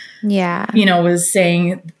 was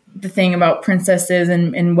saying the thing about princesses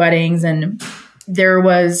and weddings. And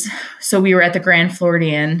so we were at the Grand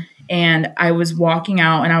Floridian and I was walking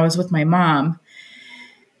out and I was with my mom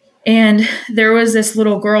and there was this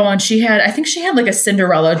little girl and I think she had like a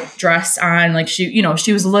Cinderella dress on. Like she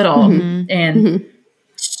was little and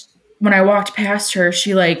when I walked past her,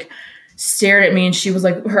 she like stared at me and she was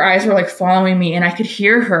like, her eyes were like following me and I could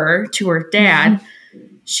hear her to her dad.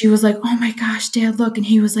 she was like, "Oh my gosh, Dad, look." And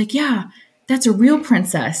he was like, "Yeah, that's a real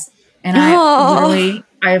princess." And I literally,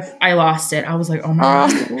 I lost it. I was like, "Oh my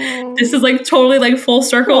God, this is like totally like full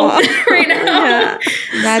circle right now."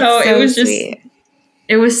 That's so it was sweet.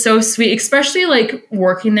 It was so sweet, especially like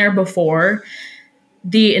working there before.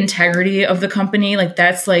 The integrity of the company, like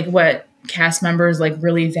that's like what cast members like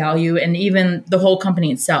really value, and even the whole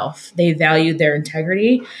company itself, they value their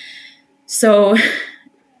integrity. So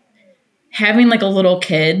having like a little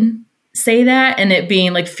kid say that and it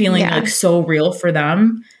being like feeling like so real for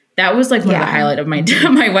them, that was like one of the highlight of my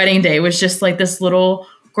my wedding day, was just like this little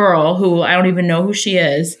girl who I don't even know who she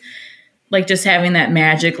is, like just having that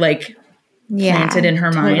magic like planted in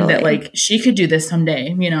her mind that like she could do this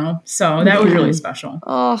someday, you know? So that was really special.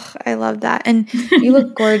 Oh, I love that. And you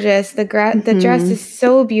look gorgeous. The dress is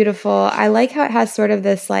so beautiful. I like how it has sort of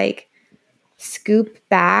this like scoop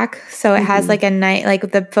back. So it has like a night,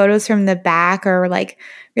 like the photos from the back are like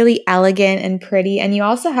really elegant and pretty. And you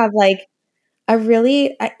also have like a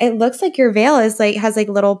really, it looks like your veil is like, has like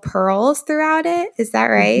little pearls throughout it. Is that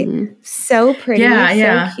right? So pretty.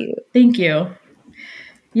 So cute. Thank you.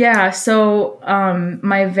 Yeah. So,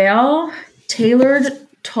 my veil, Tailored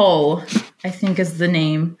Tulle, I think is the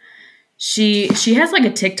name. She has like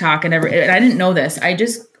a TikTok and I didn't know this. I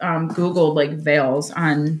just, Googled like veils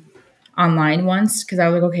online once, because I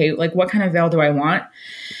was like, okay, like what kind of veil do I want?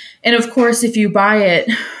 And of course, if you buy it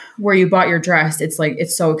where you bought your dress, it's like,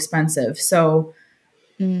 it's so expensive. So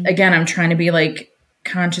again, I'm trying to be like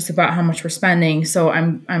conscious about how much we're spending. So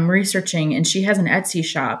I'm researching, and she has an Etsy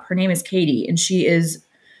shop. Her name is Katie, and she is,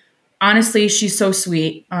 honestly, she's so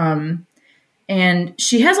sweet. And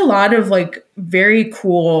she has a lot of like very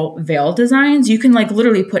cool veil designs. You can like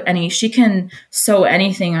literally put she can sew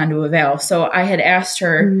anything onto a veil. So I had asked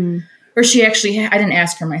her, or she actually, I didn't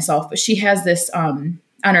ask her myself, but she has this, on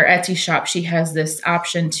her Etsy shop, she has this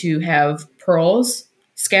option to have pearls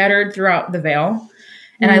scattered throughout the veil.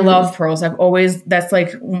 And I love pearls. That's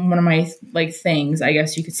like one of my like things, I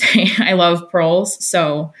guess you could say. I love pearls.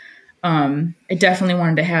 So I definitely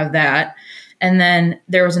wanted to have that. And then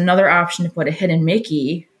there was another option to put a hidden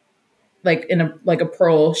Mickey, like in a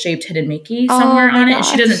pearl shaped hidden Mickey somewhere on it. And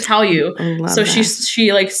she doesn't tell you. So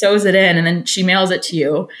she like sews it in and then she mails it to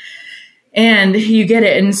you and you get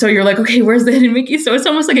it. And so you're like, okay, where's the hidden Mickey? So it's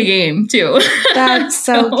almost like a game too. That's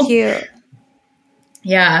so cute.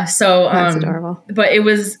 Yeah. So, that's adorable. But it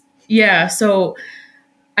was, so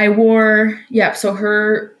I wore, so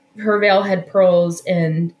her veil had pearls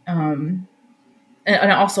and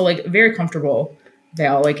also like very comfortable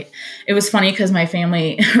veil. Like it was funny because my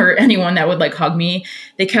family or anyone that would like hug me,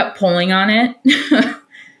 they kept pulling on it,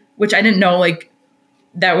 which I didn't know, like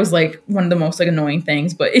that was like one of the most like annoying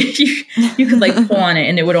things, but you could like pull on it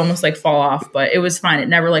and it would almost like fall off, but it was fine. It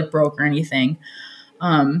never like broke or anything.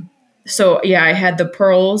 So yeah, I had the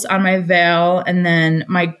pearls on my veil, and then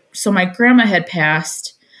my grandma had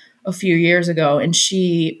passed a few years ago, and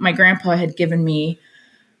my grandpa had given me,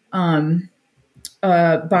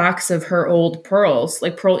 a box of her old pearls,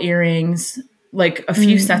 like pearl earrings, like a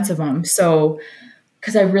few sets of them. So,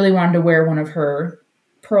 cause I really wanted to wear one of her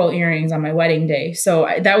pearl earrings on my wedding day. So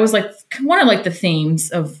that was like one of like the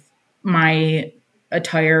themes of my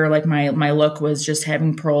attire. Like my look was just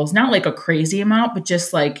having pearls, not like a crazy amount, but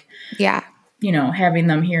just like, you know, having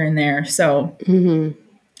them here and there. So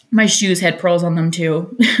my shoes had pearls on them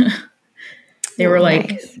too. They were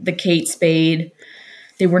like the Kate Spade.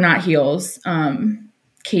 They were not heels.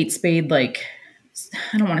 Kate Spade, like,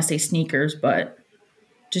 I don't want to say sneakers, but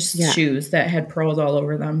just shoes that had pearls all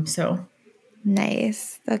over them. So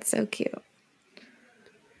nice. That's so cute.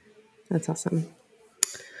 That's awesome.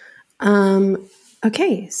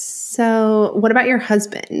 Okay. So what about your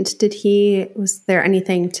husband? Was there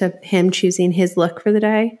anything to him choosing his look for the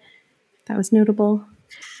day that was notable?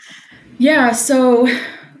 Yeah. So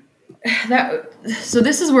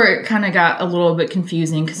this is where it kind of got a little bit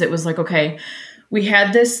confusing, because it was like, okay, we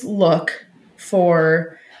had this look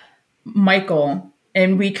for Michael,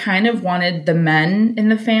 and we kind of wanted the men in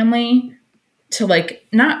the family to like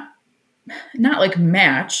not like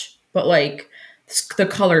match, but like the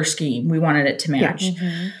color scheme, we wanted it to match.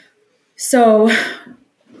 So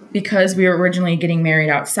because we were originally getting married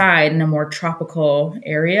outside in a more tropical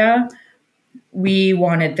area, we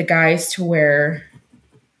wanted the guys to wear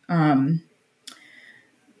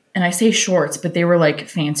and I say shorts, but they were like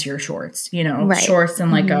fancier shorts, you know, shorts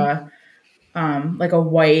and like a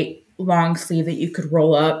white long sleeve that you could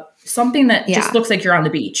roll up, something that just looks like you're on the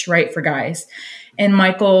beach, right, for guys. And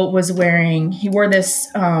Michael was he wore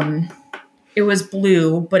this, it was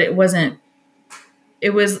blue, but it was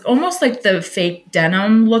almost like the fake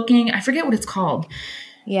denim looking, I forget what it's called.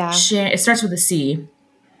 Yeah. It starts with a C.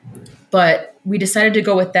 But we decided to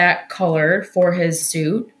go with that color for his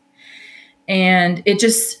suit. And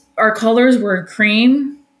our colors were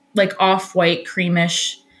cream, like off-white,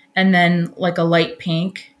 creamish, and then like a light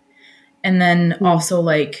pink, and then also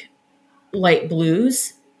like light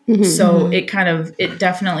blues. So it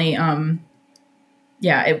definitely, it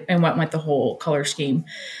went with the whole color scheme.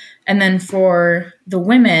 And then for the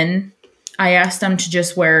women, I asked them to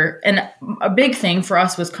just wear, and a big thing for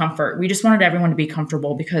us was comfort. We just wanted everyone to be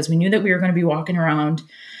comfortable because we knew that we were going to be walking around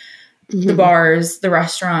the bars, the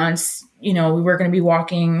restaurants, we were going to be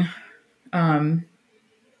walking, around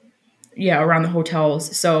the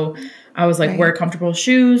hotels. So I was like, wear comfortable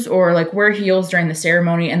shoes or like wear heels during the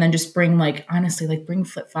ceremony, and then just bring bring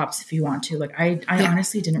flip flops if you want to. Like I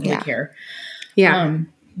honestly didn't really care. Yeah.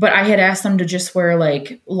 But I had asked them to just wear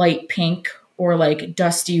like light pink or like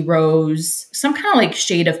dusty rose, some kind of like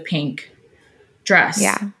shade of pink dress.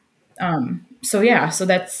 Yeah. So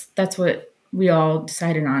that's what we all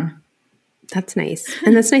decided on. That's nice.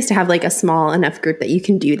 And that's nice to have like a small enough group that you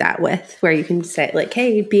can do that with, where you can say like,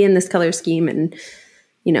 hey, be in this color scheme, and,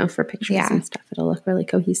 for pictures and stuff, it'll look really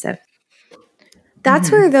cohesive.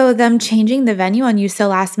 That's where, though, them changing the venue on you so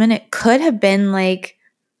last minute could have been like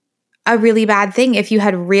a really bad thing if you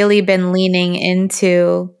had really been leaning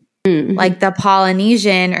into like the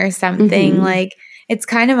Polynesian or something. Like, it's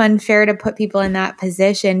kind of unfair to put people in that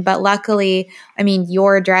position. But luckily, I mean,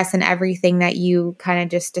 your dress and everything that you kind of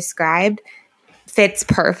just described fits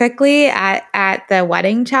perfectly at the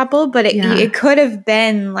wedding chapel. But it could have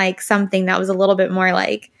been like something that was a little bit more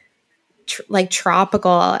like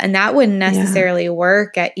tropical, and that wouldn't necessarily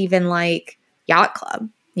work at even like yacht club,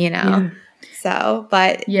 So,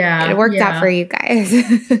 but it worked out for you guys.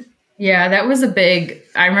 Yeah, that was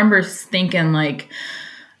I remember thinking like,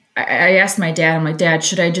 I asked my dad, I'm like, Dad,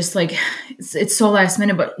 should I just like, it's so last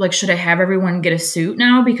minute, but like, should I have everyone get a suit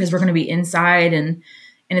now because we're going to be inside and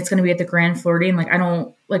it's going to be at the Grand Floridian? Like, I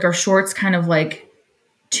don't like our shorts kind of like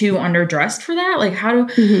too underdressed for that. Like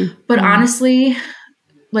but honestly,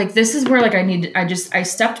 like this is where like I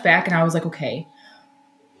stepped back and I was like, okay,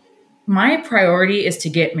 my priority is to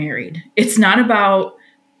get married. It's not about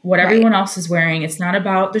what everyone else is wearing. It's not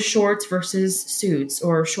about the shorts versus suits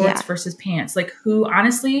or shorts versus pants. Like who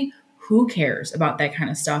cares about that kind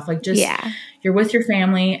of stuff? Like just, you're with your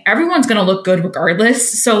family. Everyone's going to look good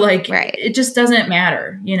regardless. So like, it just doesn't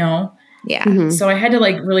matter, Yeah. So I had to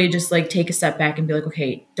like really just like take a step back and be like,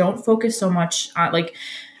 okay, don't focus so much on like,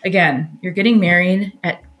 again, you're getting married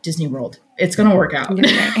at Disney World. It's going to work out,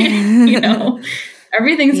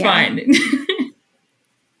 everything's fine.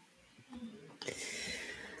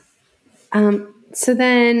 So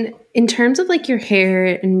then in terms of like your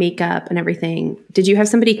hair and makeup and everything, did you have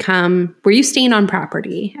somebody come? Were you staying on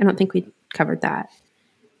property? I don't think we covered that.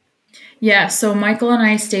 Yeah. So Michael and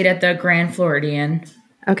I stayed at the Grand Floridian.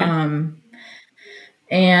 Okay.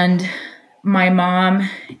 And my mom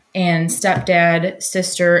and stepdad,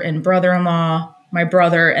 sister and brother-in-law, my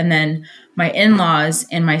brother, and then my in-laws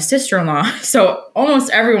and my sister-in-law. So almost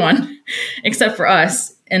everyone except for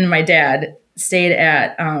us and my dad stayed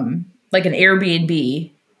at, like an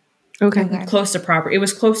Airbnb. Okay. Close to property. It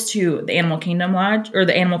was close to the Animal Kingdom Lodge or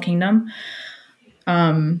the Animal Kingdom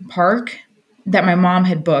park that my mom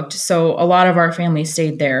had booked. So a lot of our family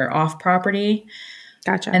stayed there off property.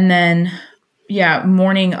 Gotcha. And then,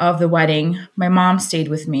 morning of the wedding, my mom stayed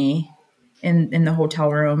with me in the hotel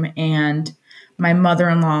room, and my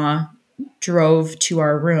mother-in-law drove to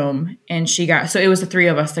our room, and so it was the three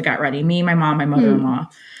of us that got ready. Me, my mom, my mother-in-law.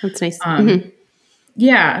 That's nice.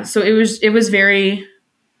 Yeah. So it was very,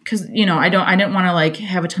 cause I didn't want to like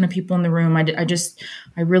have a ton of people in the room.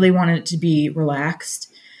 I really wanted it to be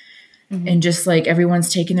relaxed and just like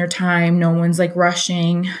everyone's taking their time. No one's like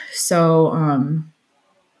rushing. So,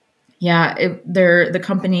 the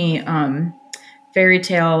company, Fairy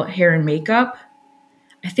Tale Hair and Makeup,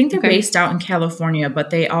 I think they're based out in California,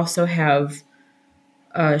 but they also have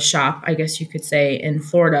a shop, I guess you could say, in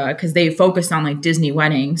Florida, cause they focused on like Disney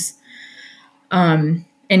weddings. And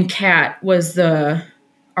Kat was the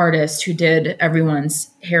artist who did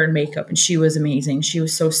everyone's hair and makeup, and she was amazing. She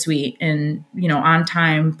was so sweet and, on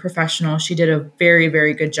time, professional. She did a very,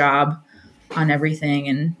 very good job on everything.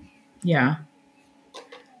 And yeah.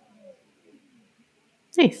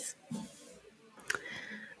 Nice.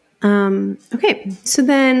 Okay. So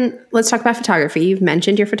then let's talk about photography. You've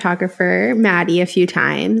mentioned your photographer, Maddie, a few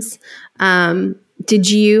times. Did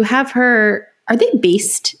you have her, are they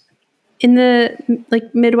based in the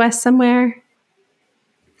like Midwest somewhere?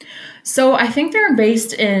 So I think they're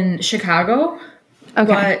based in Chicago,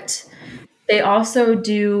 but they also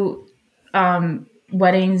do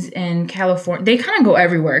weddings in California. They kind of go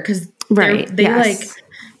everywhere because Right. they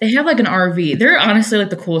have like an RV. They're honestly like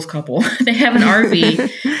the coolest couple. They have an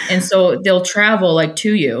RV, and so they'll travel like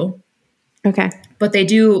to you. Okay. But they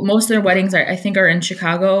do most of their weddings I think are in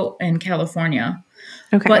Chicago and California.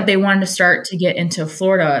 Okay. But they wanted to start to get into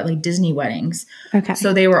Florida, like Disney weddings. Okay.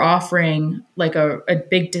 So they were offering like a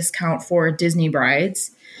big discount for Disney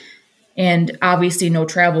brides. And obviously no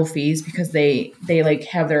travel fees because they like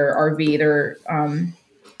have their RV, their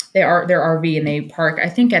RV, and they park, I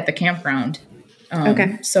think, at the campground.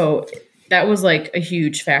 Okay. So that was like a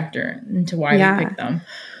huge factor into why we picked them.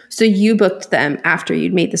 So you booked them after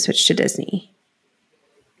you'd made the switch to Disney?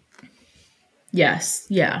 Yes.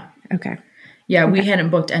 Yeah. Okay. Yeah. We hadn't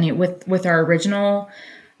booked any with our original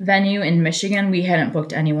venue in Michigan. We hadn't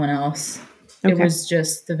booked anyone else. Okay. It was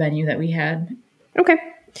just the venue that we had. Okay.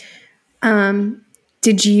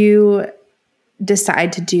 Did you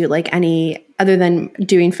decide to do like any, other than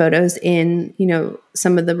doing photos in,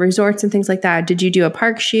 some of the resorts and things like that, did you do a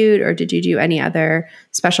park shoot or did you do any other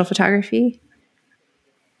special photography?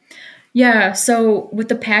 Yeah. So with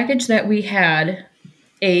the package that we had,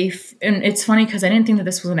 and it's funny because I didn't think that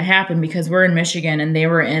this was going to happen because we're in Michigan and they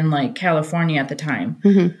were in like California at the time.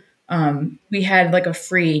 Mm-hmm. We had like a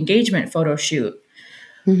free engagement photo shoot.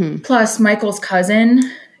 Mm-hmm. Plus Michael's cousin,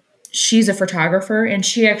 she's a photographer and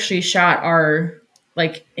she actually shot our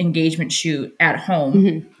like engagement shoot at home.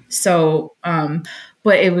 Mm-hmm. So,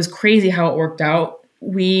 but it was crazy how it worked out.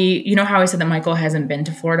 You know how I said that Michael hasn't been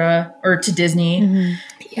to Florida or to Disney. Mm-hmm.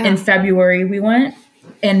 Yeah. In February we went,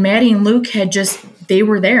 and Maddie and Luke they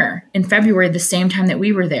were there in February the same time that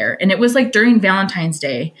we were there. And it was like during Valentine's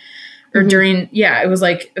Day or mm-hmm. It was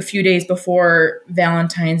like a few days before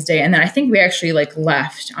Valentine's Day. And then I think we actually like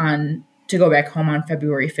left to go back home on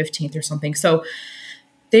February 15th or something. So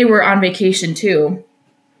they were on vacation too.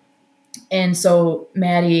 And so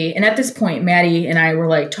and at this point, Maddie and I were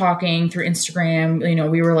like talking through Instagram,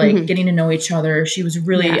 we were like mm-hmm. getting to know each other. She was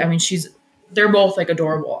really, they're both like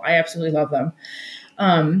adorable. I absolutely love them.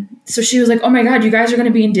 So she was like, oh my God, you guys are going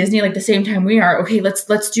to be in Disney like the same time we are. Okay,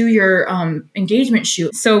 let's do your engagement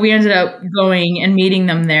shoot. So we ended up going and meeting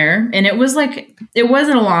them there. And it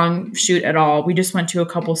wasn't a long shoot at all. We just went to a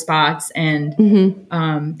couple spots and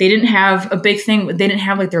mm-hmm. They didn't have a big thing. They didn't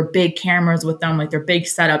have like their big cameras with them, like their big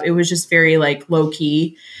setup. It was just very like low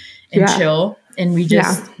key and chill. And we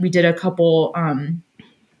did a couple,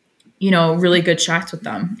 really good shots with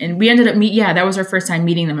them. And we ended up that was our first time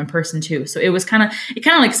meeting them in person too. So it was kind of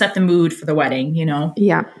like set the mood for the wedding,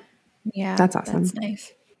 Yeah. Yeah. That's awesome. That's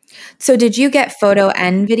nice. So did you get photo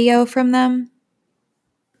and video from them?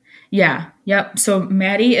 Yeah. Yep. So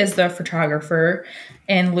Maddie is the photographer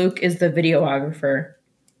and Luke is the videographer.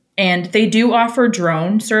 And they do offer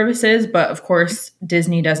drone services, but of course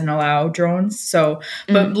Disney doesn't allow drones. So,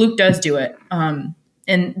 but Luke does do it.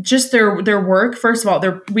 And just their work, first of all,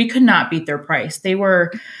 we could not beat their price. They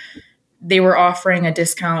were offering a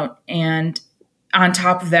discount, and on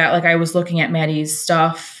top of that, like I was looking at Maddie's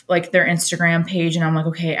stuff, like their Instagram page, and I'm like,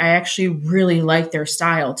 okay, I actually really like their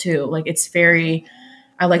style too. Like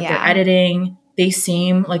I like their editing. They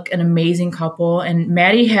seem like an amazing couple. And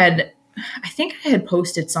Maddie I think I had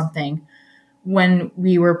posted something when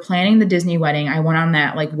we were planning the Disney wedding. I went on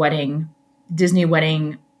that like Disney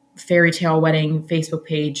wedding, fairy tale wedding Facebook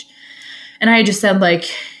page. And I just said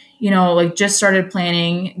like, just started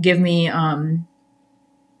planning, give me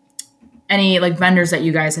any like vendors that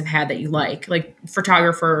you guys have had that you like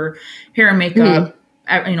photographer, hair and makeup,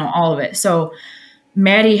 all of it. So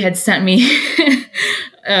Maddie had sent me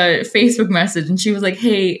a Facebook message and she was like,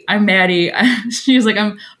 hey, I'm Maddie. She was like,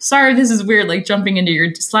 I'm sorry, this is weird, like sliding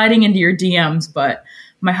into your DMs, but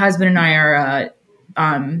my husband and I are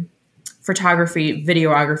photography,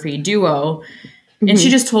 videography duo. And she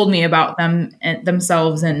just told me about them and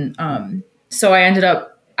themselves. And so I ended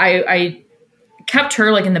up, I kept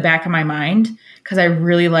her like in the back of my mind because I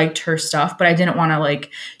really liked her stuff, but I didn't want to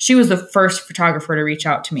she was the first photographer to reach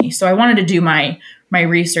out to me. So I wanted to do my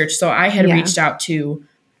research. So I had reached out to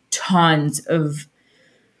tons of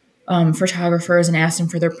photographers and asked them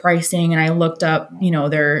for their pricing. And I looked up,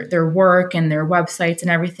 their work and their websites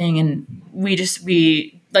and everything. And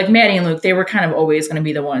we like Maddie and Luke, they were kind of always going to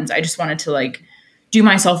be the ones. I just wanted to do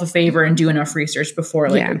myself a favor and do enough research before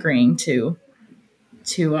agreeing to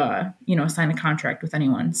sign a contract with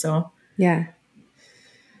anyone. So yeah,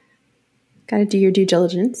 got to do your due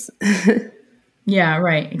diligence. Yeah,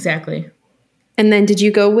 right. Exactly. And then did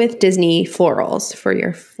you go with Disney florals for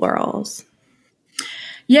your florals?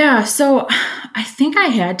 Yeah. So I think I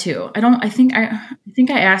had to. I think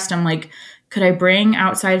I asked him could I bring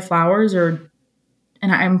outside flowers or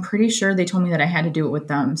and I'm pretty sure they told me that I had to do it with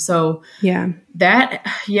them. So Yeah.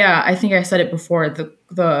 I think I said it before.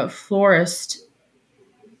 The florist,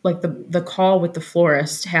 like the call with the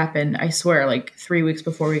florist happened, I swear, like 3 weeks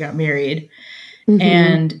before we got married. Mm-hmm.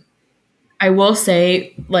 And I will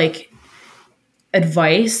say, like,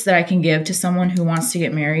 advice that I can give to someone who wants to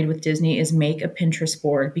get married with Disney is make a Pinterest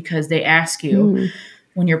board, because they ask you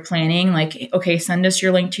when you're planning, like, okay, send us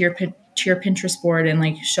your link to your Pinterest board and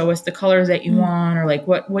like show us the colors that you want, or like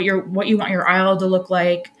what you want your aisle to look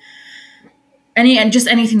like, and just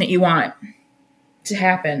anything that you want to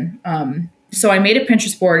happen. So I made a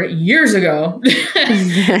Pinterest board years ago,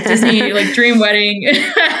 Disney, like dream wedding.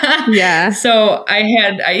 Yeah. So I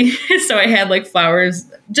had like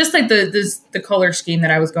flowers, just like the color scheme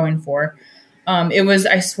that I was going for.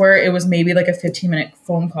 I swear it was maybe like a 15-minute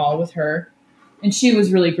phone call with her. And she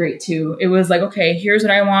was really great too. It was like, okay, here's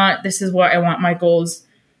what I want. This is what I want Michael's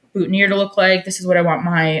boutonniere to look like. This is what I want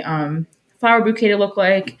my flower bouquet to look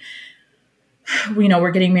like.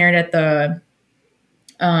 We're getting married at the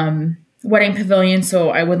wedding pavilion,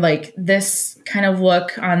 so I would like this kind of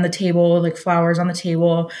look on the table, like flowers on the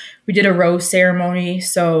table. We did a rose ceremony,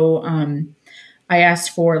 so I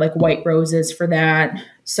asked for like white roses for that.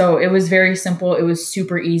 So it was very simple. It was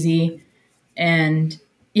super easy. And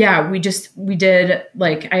yeah, we did,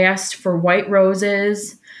 like, I asked for white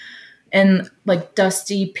roses and like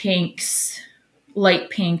dusty pinks, light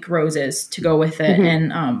pink roses to go with it.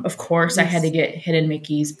 And of course, I had to get hidden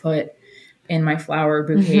Mickeys put in my flower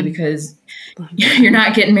bouquet, because you're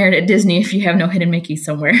not getting married at Disney if you have no hidden Mickey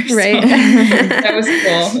somewhere. Right. So that was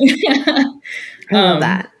cool. I love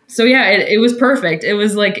that. So yeah, it was perfect. It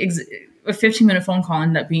was like a 15-minute phone call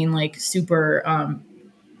ended up being like super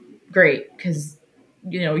great, because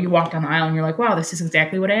you walk down the aisle and you're like, wow, this is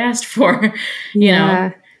exactly what I asked for. You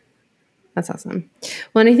know? That's awesome.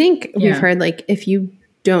 Well, and I think we've heard, like, if you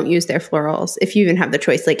don't use their florals, if you even have the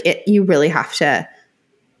choice, like you really have to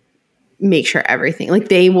make sure everything, like,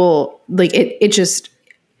 they will, like, it just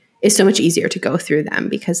is so much easier to go through them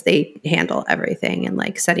because they handle everything, and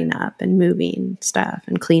like setting up and moving stuff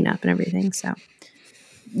and clean up and everything. So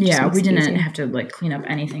yeah, we didn't have to like clean up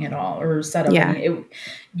anything at all or set up any.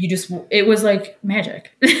 It was like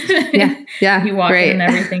magic. Yeah. You walk in and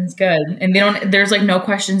everything's good, and there's like no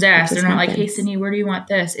questions asked. They're not happens. like, hey, Sydney, where do you want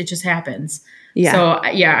this? It just happens. Yeah. So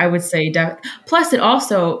yeah, I would say plus it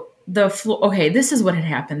also okay, this is what had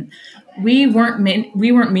happened. We weren't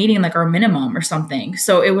meeting like our minimum or something.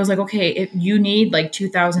 So it was like, okay, if you need like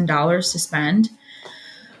 $2,000 to spend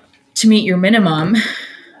to meet your minimum,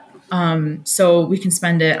 so we can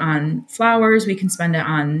spend it on flowers, we can spend it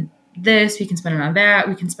on this, we can spend it on that,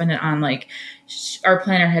 we can spend it on like, our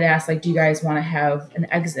planner had asked, like, do you guys want to have an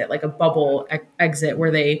exit, like a bubble exit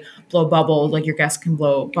where they blow bubbles, like your guests can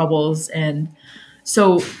blow bubbles. And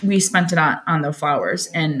so we spent it on the flowers.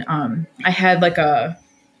 And I had like a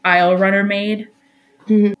aisle runner made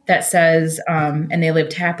that says, and they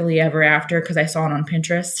lived happily ever after, because I saw it on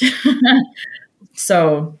Pinterest.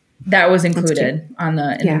 So that was included in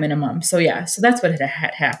the minimum. So yeah, so that's what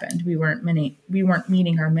had happened. We weren't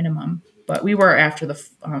meeting our minimum, but we were after the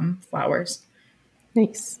flowers.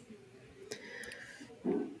 Nice.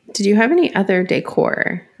 Did you have any other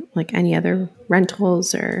decor, like any other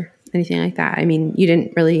rentals or anything like that? I mean, you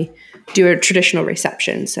didn't really do a traditional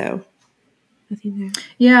reception, so nothing there.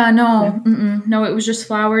 Yeah, no, no, it was just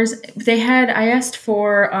flowers. I asked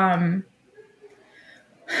for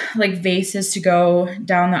like vases to go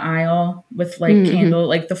down the aisle with like candle,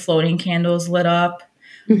 like the floating candles lit up,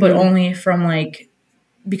 but only from like,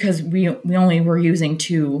 because we only were using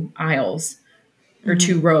 2 aisles or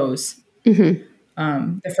 2 rows. The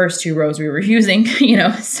first 2 rows we were using,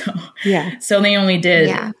 so they only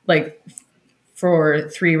did like for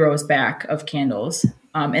 3 rows back of candles,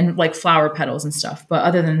 and like flower petals and stuff. But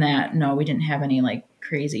other than that, no, we didn't have any like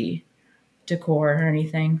crazy decor or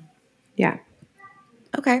anything. Yeah.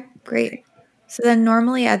 Okay, great. So then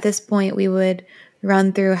normally at this point we would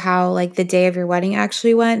run through how like the day of your wedding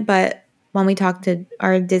actually went, but when we talk to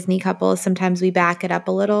our Disney couples, sometimes we back it up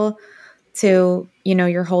a little to,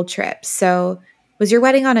 your whole trip. So was your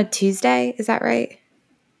wedding on a Tuesday? Is that right?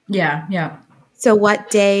 Yeah. So what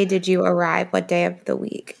day did you arrive? What day of the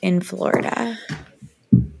week in Florida?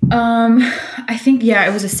 I think,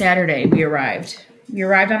 it was a Saturday we arrived. We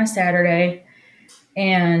arrived on a Saturday,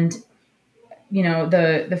 and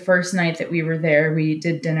the first night that we were there, we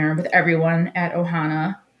did dinner with everyone at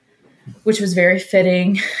Ohana, which was very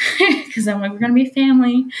fitting because I'm like, we're going to be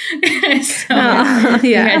family. So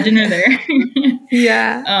we had dinner there.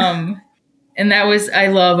 Yeah. And I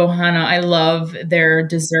love Ohana. I love their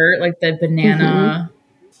dessert, like the banana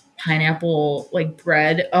pineapple like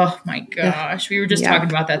bread. Oh my gosh. We were just talking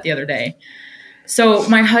about that the other day. So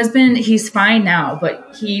my husband, he's fine now,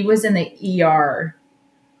 but he was in the ER.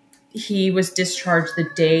 He was discharged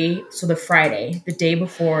the Friday, the day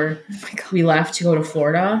before we left to go to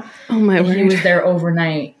Florida. Oh my word. He was there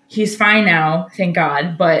overnight. He's fine now, thank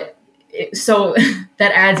God. But so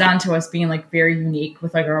that adds on to us being like very unique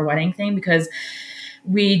with like our wedding thing, because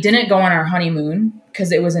we didn't go on our honeymoon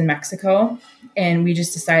because it was in Mexico. And we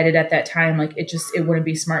just decided at that time, like it wouldn't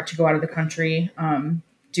be smart to go out of the country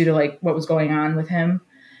due to like what was going on with him.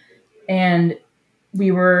 And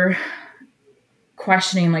we were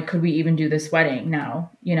questioning, like, could we even do this wedding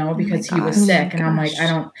now, because he was sick. And I'm like,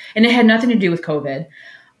 and it had nothing to do with COVID.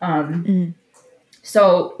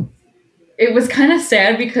 So it was kind of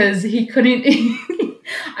sad because he couldn't,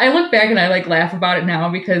 I look back and I like laugh about it now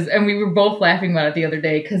and we were both laughing about it the other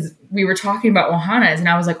day because we were talking about Ohana's and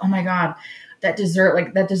I was like, oh my God, that dessert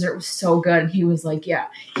was so good. And he was like, yeah,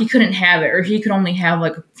 he couldn't have it, or he could only have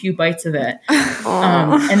like a few bites of it.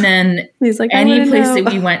 And then he's like, any place that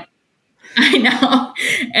we went, I know,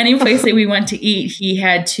 any place that we went to eat, he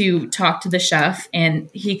had to talk to the chef, and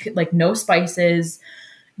he could like no spices,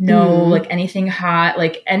 no like anything hot,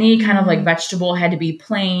 like any kind of like vegetable had to be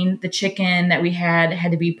plain. The chicken that we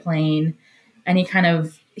had to be plain.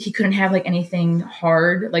 He couldn't have like anything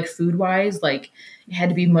hard, like food wise, like it had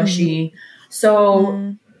to be mushy.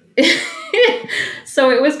 So,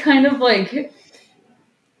 so it was kind of like,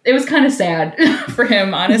 it was kind of sad for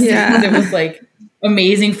him, honestly, because it was like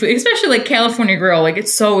amazing food, especially like California Grill. Like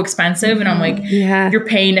it's so expensive. And I'm like, you're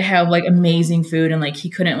paying to have like amazing food. And like, he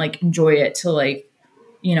couldn't like enjoy it to like,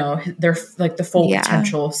 their like the full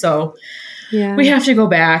potential. So we have to go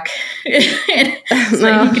back so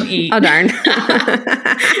that he can eat. Oh, darn.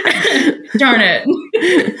 Darn it.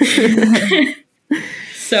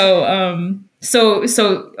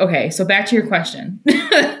 Okay. So back to your question.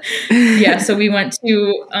 So we went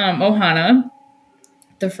to Ohana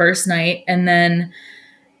the first night. And then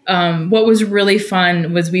what was really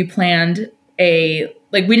fun was we planned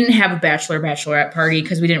we didn't have a bachelorette party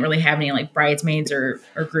because we didn't really have any like bridesmaids or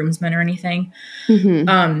groomsmen or anything.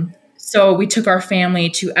 So we took our family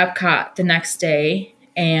to Epcot the next day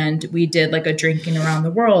and we did like a drinking around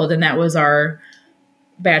the world. And that was our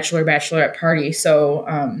bachelorette party. So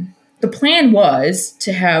the plan was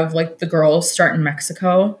to have like the girls start in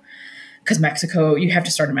Mexico, because Mexico, you have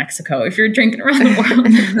to start in Mexico if you're drinking around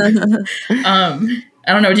the world.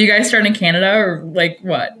 I don't know. Do you guys start in Canada or like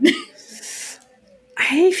what?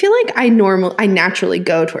 I feel like I naturally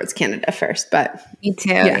go towards Canada first, but me too.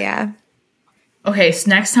 Yeah. Okay, so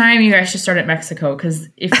next time you guys should start at Mexico because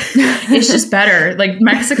it's just better. Like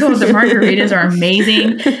Mexico, the margaritas are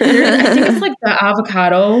amazing. I think it's like the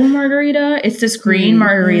avocado margarita. It's this green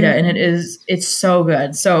margarita, and it's so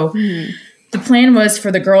good. So the plan was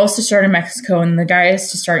for the girls to start in Mexico and the guys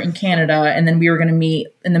to start in Canada, and then we were going to meet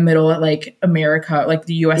in the middle at like America, like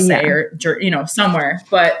the USA or somewhere.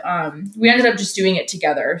 But we ended up just doing it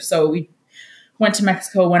together. So we went to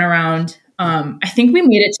Mexico, went around. I think we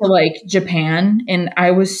made it to like Japan, and I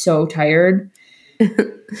was so tired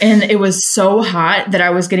and it was so hot that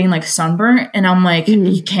I was getting like sunburnt, and I'm like,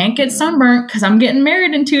 you can't get sunburnt because I'm getting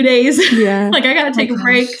married in 2 days. Like I got to take a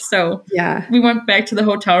break. So we went back to the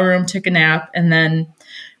hotel room, took a nap, and then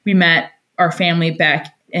we met our family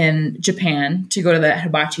back in Japan to go to that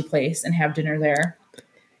hibachi place and have dinner there,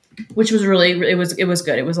 which was it was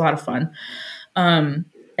good. It was a lot of fun. And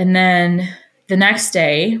then the next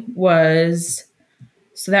day was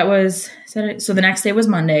the next day was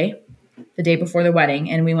Monday, the day before the wedding,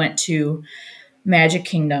 and we went to Magic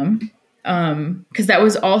Kingdom because that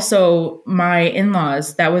was also my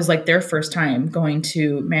in-laws. That was like their first time going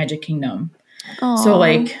to Magic Kingdom. Aww. So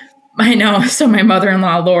like, I know. So my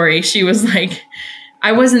mother-in-law, Lori, she was like,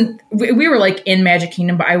 we were like in Magic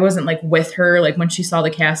Kingdom, but I wasn't like with her, like when she saw the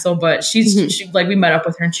castle, but she like, we met up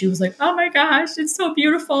with her and she was like, oh my gosh, it's so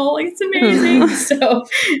beautiful. Like, it's amazing.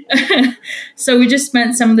 So we just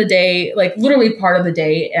spent some of the day, like literally part of the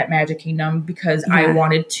day at Magic Kingdom because I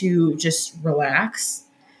wanted to just relax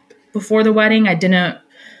before the wedding. I didn't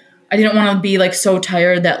want to be like so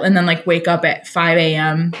tired and then like wake up at 5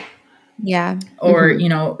 a.m. Or,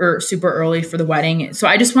 or super early for the wedding. So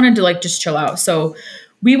I just wanted to like just chill out. So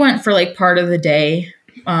we went for like part of the day.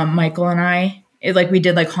 Michael and I, we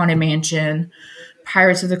did like Haunted Mansion,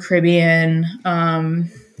 Pirates of the Caribbean,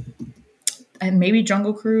 and maybe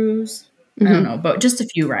Jungle Cruise. I don't know, but just a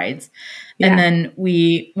few rides. And then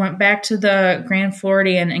we went back to the Grand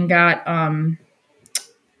Floridian and got,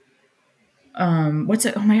 what's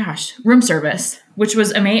it? Oh my gosh, room service, which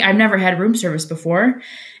was amazing. I've never had room service before.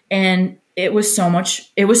 And it was so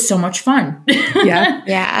much fun. Yeah.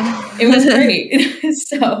 Yeah. It was great.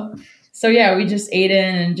 So yeah, we just ate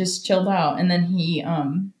in and just chilled out. And then he,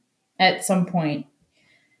 at some point,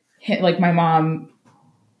 like my mom,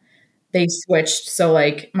 they switched. So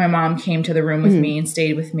like my mom came to the room with me and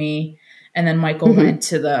stayed with me. And then Michael went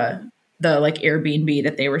to the like Airbnb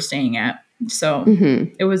that they were staying at. So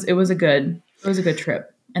it was a good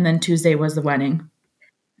trip. And then Tuesday was the wedding.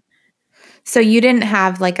 So you didn't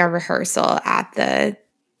have like a rehearsal at the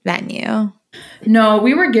venue? No,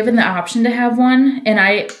 we were given the option to have one. And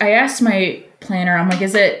I asked my planner, I'm like,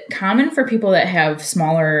 is it common for people that have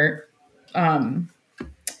smaller,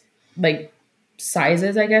 like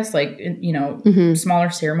sizes, I guess, like, you know, smaller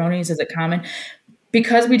ceremonies? Is it common?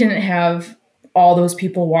 Because we didn't have all those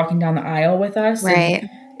people walking down the aisle with us. Right.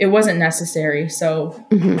 It wasn't necessary. So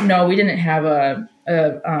no, we didn't have a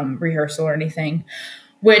rehearsal or anything,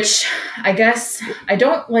 which I guess I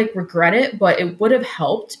don't like regret it, but it would have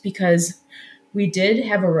helped because we did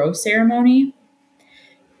have a rose ceremony,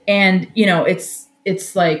 and you know,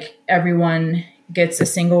 it's like everyone gets a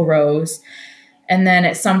single rose. And then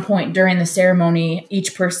at some point during the ceremony,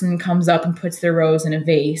 each person comes up and puts their rose in a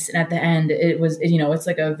vase. And at the end, it was, you know, it's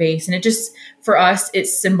like a vase. And it just, for us, it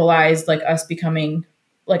symbolized like us becoming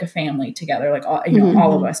like a family together, like all, you know,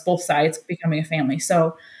 all of us, both sides becoming a family.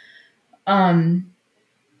 So,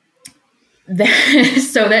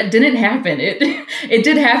 that didn't happen. It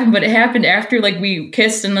did happen, but it happened after like we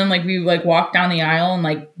kissed and then like we like walked down the aisle and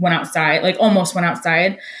like went outside, like almost went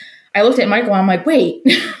outside. I looked at Michael and I'm like, wait,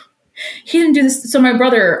 he didn't do this. So my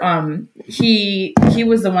brother, he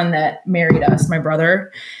was the one that married us, my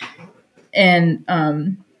brother. And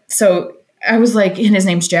so I was like, and his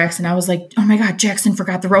name's Jackson. I was like, oh my God, Jackson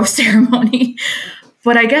forgot the rose ceremony.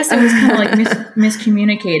 But I guess it was kind of like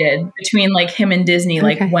miscommunicated between like him and Disney,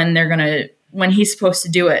 like when he's supposed to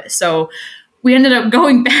do it. So we ended up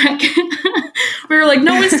going back. We were like,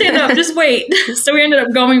 no one stand up, just wait. So we ended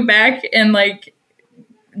up going back and like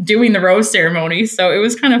doing the rose ceremony. So it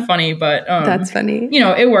was kind of funny, but that's funny. You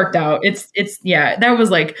know, it worked out. It's yeah, that was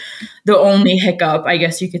like the only hiccup, I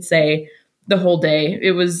guess you could say, the whole day.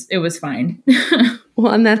 It was fine.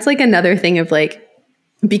 Well, and that's like another thing of like,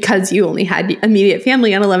 because you only had immediate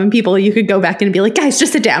family on 11 people, you could go back and be like, guys,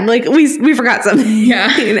 just sit down. Like we forgot something.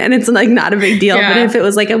 Yeah. And it's like not a big deal. Yeah. But if it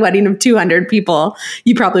was like a wedding of 200 people,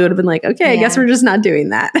 you probably would have been like, okay, I guess we're just not doing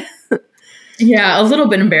that. Yeah. A little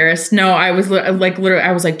bit embarrassed. No, I was like, literally,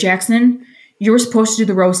 I was like, Jackson, you were supposed to do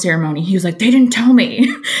the rose ceremony. He was like, they didn't tell me.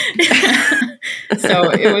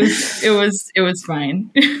 So it was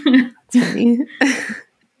fine. It's funny.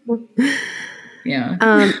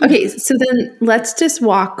 Yeah. Okay. So then let's just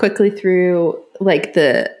walk quickly through like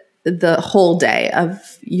the whole day of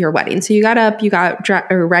your wedding. So you got up, you got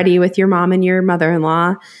ready with your mom and your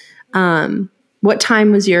mother-in-law. What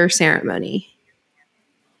time was your ceremony?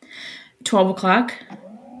 12 o'clock.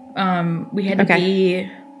 We had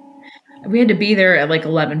to be there at like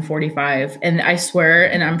 11:45. And I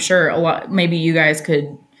swear, and I'm sure maybe you guys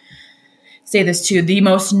could say this too, the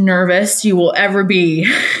most nervous you will ever be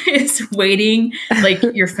is waiting, like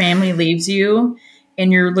your family leaves you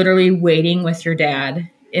and you're literally waiting with your dad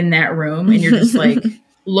in that room and you're just like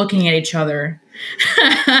looking at each other.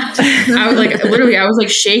 I was like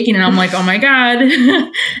shaking and I'm like, oh my God.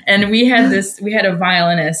 And we had a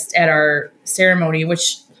violinist at our ceremony,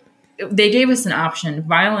 which they gave us an option,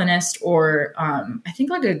 violinist or I think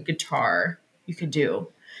like a guitar you could do.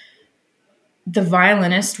 The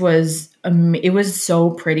violinist was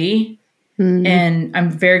so pretty. And I'm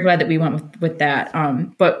very glad that we went with that.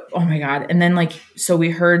 But oh my God. And then like, so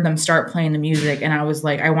we heard them start playing the music and I was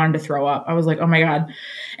like, I wanted to throw up. I was like, oh my God.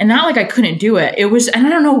 And not like I couldn't do it. It was, and I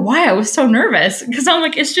don't know why I was so nervous because I'm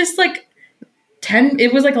like, it's just like 10,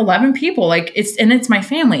 it was like 11 people. Like it's my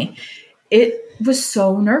family. It was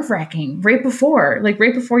so nerve-wracking right before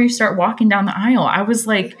you start walking down the aisle. I was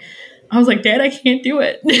like, Dad, I can't do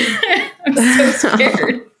it. I'm so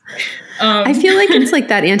scared. I feel like it's like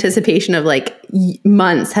that anticipation of like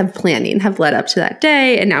months have led up to that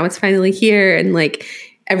day. And now it's finally here and like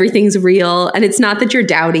everything's real. And it's not that you're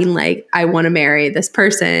doubting, like, I want to marry this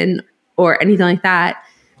person or anything like that.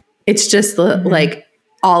 It's just like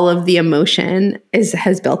all of the emotion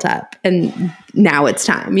has built up and now it's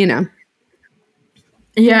time, you know?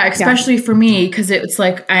 Yeah, especially for me, because it's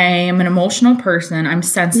like I am an emotional person. I'm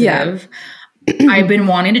sensitive. Yeah. I've been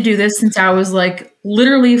wanting to do this since I was like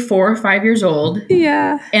literally 4 or 5 years old.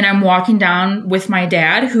 Yeah. And I'm walking down with my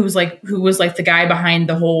dad, who was like the guy behind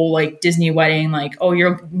the whole like Disney wedding, like, oh,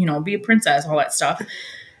 be a princess, all that stuff.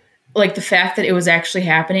 Like the fact that it was actually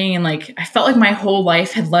happening. And like, I felt like my whole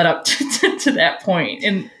life had led up to that point.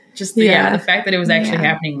 And just the fact that it was actually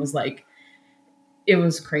happening was like, it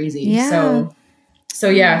was crazy. Yeah.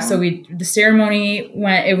 So the ceremony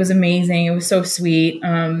went, it was amazing. It was so sweet.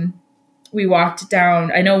 We walked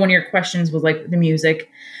down, I know one of your questions was like the music.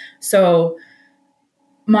 So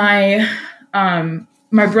my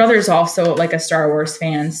brother's also like a Star Wars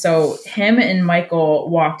fan. So him and Michael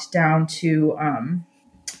walked down to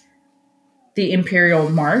the Imperial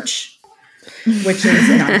March, which is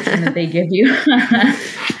an option that they give you.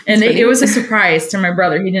 And it was a surprise to my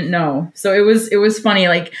brother. He didn't know. So it was funny.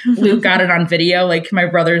 Like Luke got it on video, like my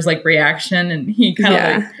brother's like reaction, and he kind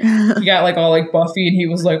of like, he got like all like Buffy, and he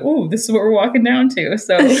was like, "Oh, this is what we're walking down to."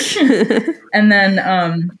 So, and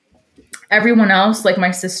then everyone else, like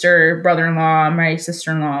my sister, brother-in-law, my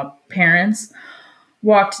sister-in-law, parents,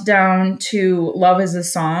 walked down to "Love Is a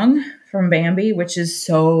Song" from Bambi, which is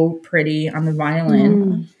so pretty on the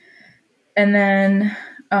violin. And then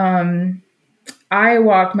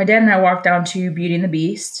my dad and I walked down to Beauty and the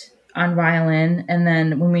Beast on violin. And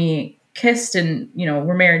then when we kissed and,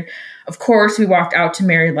 we're married, of course we walked out to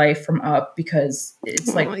Married Life from Up, because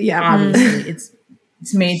it's like, obviously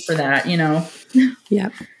it's made for that,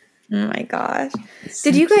 Yep. Oh my gosh.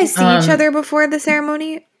 Did you guys see each other before the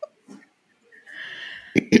ceremony?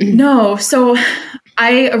 No. So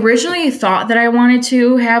I originally thought that I wanted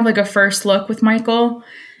to have like a first look with Michael,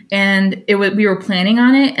 and we were planning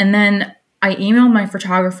on it. And then I emailed my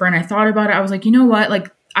photographer and I thought about it. I was like, you know what?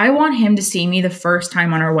 Like, I want him to see me the first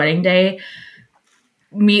time on our wedding day,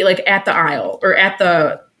 me like at the aisle or at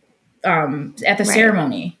the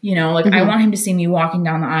ceremony, I want him to see me walking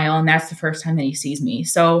down the aisle, and that's the first time that he sees me.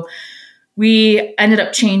 So we ended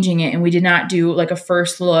up changing it, and we did not do like a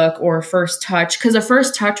first look or a first touch, because a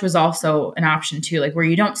first touch was also an option too, like where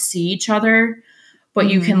you don't see each other, but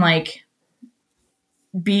you can like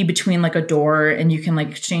be between like a door and you can like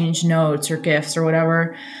exchange notes or gifts or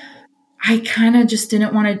whatever. I kind of just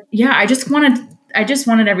didn't want to. Yeah. I just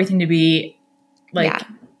wanted everything to be like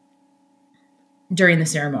during the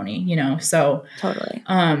ceremony, so totally.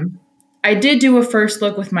 I did do a first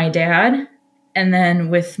look with my dad and then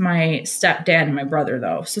with my stepdad and my brother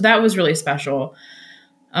though. So that was really special.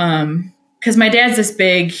 Cause my dad's this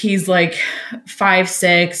big, he's like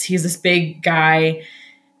 5'6", he's this big guy,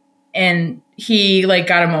 and he like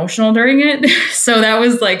got emotional during it. So that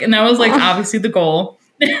was like obviously the goal.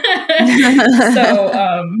 So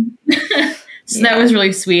that was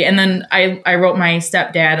really sweet. And then I wrote my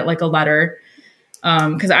stepdad like a letter,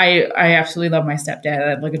 because I absolutely love my stepdad.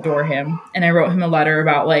 I like adore him. And I wrote him a letter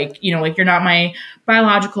about like, like you're not my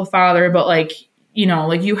biological father, but like,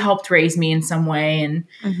 like you helped raise me in some way, and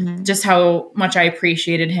just how much I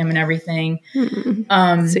appreciated him and everything.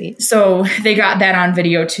 Sweet. So they got that on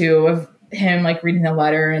video too, of him like reading the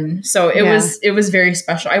letter. And so it was very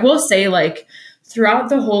special. I will say, like, throughout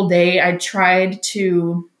the whole day, I tried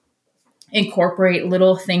to incorporate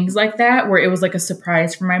little things like that, where it was like a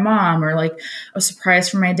surprise for my mom, or like a surprise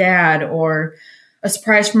for my dad, or a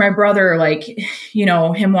surprise for my brother, like,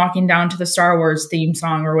 him walking down to the Star Wars theme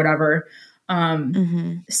song or whatever.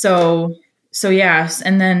 So yes.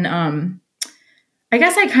 And then, I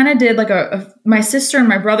guess I kind of did like my sister and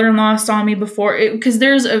my brother-in-law saw me before, because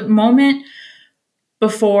there's a moment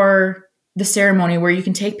before the ceremony where you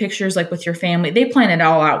can take pictures like with your family. They plan it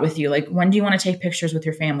all out with you. Like, when do you want to take pictures with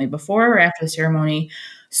your family, before or after the ceremony?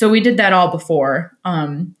 So we did that all before.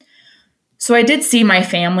 So I did see my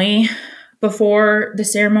family before the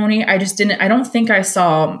ceremony. I don't think I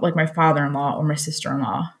saw like my father-in-law or my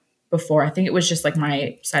sister-in-law before. I think it was just like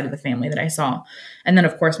my side of the family that I saw. And then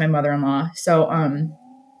of course my mother-in-law. So,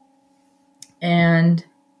 and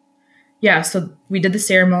yeah, so we did the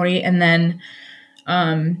ceremony, and then,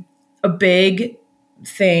 a big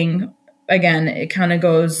thing, again, it kind of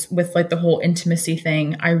goes with like the whole intimacy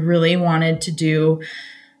thing. I really wanted to do,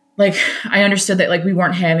 like, I understood that like we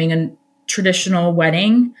weren't having a traditional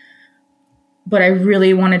wedding, but I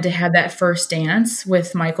really wanted to have that first dance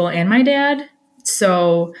with Michael and my dad.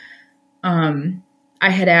 So, I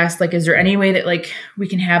had asked, like, is there any way that like we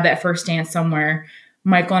can have that first dance somewhere?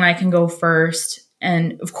 Michael and I can go first.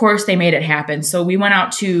 And of course they made it happen. So we went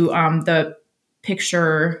out to, the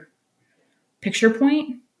picture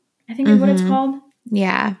point, I think is what it's called.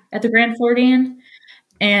 Yeah. At the Grand Floridian.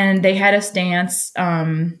 And they had us dance.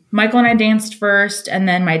 Michael and I danced first, and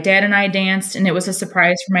then my dad and I danced, and it was a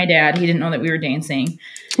surprise for my dad. He didn't know that we were dancing.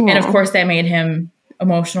 Aww. And of course that made him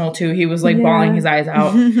emotional too. He was like bawling his eyes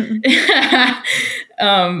out.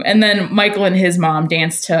 And then Michael and his mom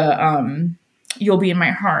danced to You'll Be in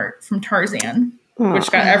My Heart from Tarzan,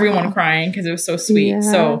 which got everyone crying because it was so sweet.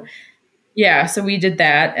 Yeah. So we did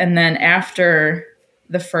that. And then after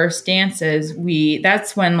the first dances,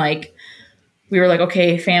 that's when like we were like,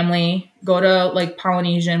 okay, family, go to like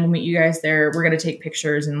Polynesian. We'll meet you guys there. We're going to take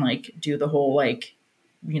pictures and like do the whole like,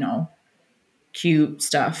 you know, cute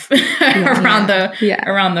stuff around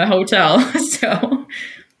the hotel. So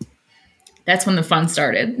that's when the fun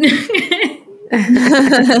started.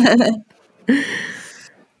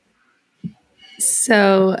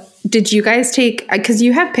 So did you guys take, because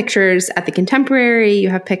you have pictures at the Contemporary, you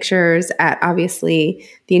have pictures at obviously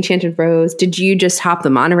the Enchanted Rose. Did you just hop the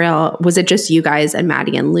monorail? Was it just you guys and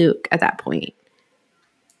Maddie and Luke at that point?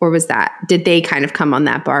 Or did they kind of come on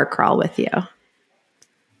that bar crawl with you?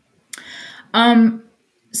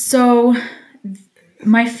 So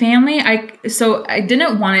my family, I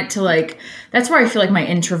didn't want it to like, that's where I feel like my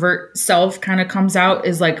introvert self kind of comes out,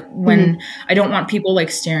 is like when I don't want people like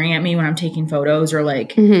staring at me when I'm taking photos, or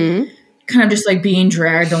like kind of just like being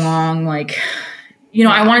dragged along. Like, you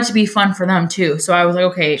know, I want it to be fun for them too. So I was like,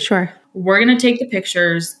 okay, sure, we're going to take the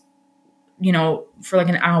pictures, you know, for like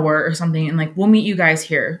an hour or something. And like, we'll meet you guys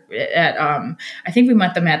here at, I think we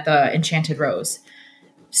met them at the Enchanted Rose.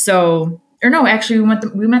 So, or no, actually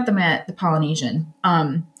we met them at the Polynesian.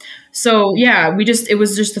 So yeah, it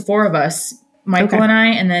was just the four of us, Michael and I,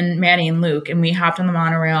 and then Maddie and Luke, and we hopped on the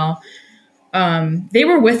monorail. They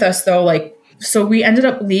were with us though. Like, so we ended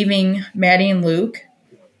up leaving Maddie and Luke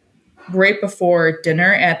right before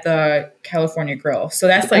dinner at the California Grill. So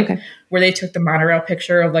that's like where they took the monorail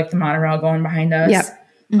picture of like the monorail going behind us. Yep.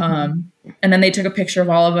 And then they took a picture of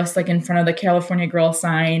all of us like in front of the California Grill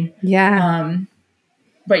sign. Yeah.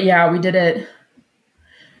 But yeah, we did it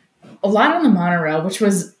a lot on the monorail, which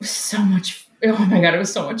was so much. Oh my God, it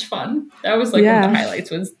was so much fun. That was like one of the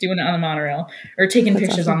highlights, was doing it on the monorail or taking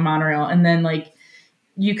pictures on the monorail. And then like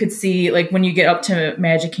you could see like when you get up to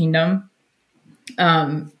Magic Kingdom,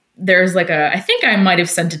 there's like I think I might have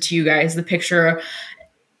sent it to you guys, the picture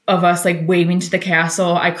of us like waving to the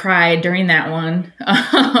castle. I cried during that one.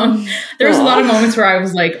 There was a lot of moments where I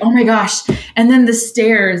was like, oh my gosh. And then the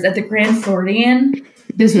stairs at the Grand Floridian,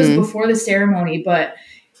 this was before the ceremony, but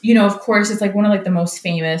you know, of course it's like one of like the most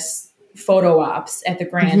famous photo ops at the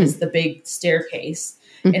Grand is the big staircase,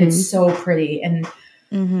 and it's so pretty. And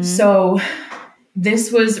so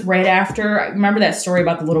this was right after, I remember that story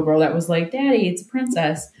about the little girl that was like, Daddy, it's a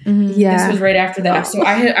princess. Yeah. This was right after that. So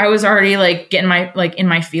I was already like getting my, like in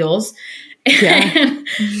my feels. Yeah.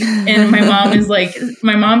 And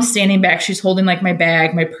my mom's standing back. She's holding like my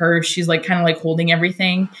bag, my purse. She's like kind of like holding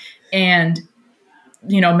everything. And,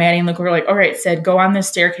 you know, Maddie and Luke were like, all right, Sid, go on this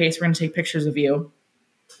staircase. We're going to take pictures of you.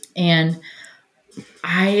 And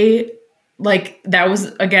that was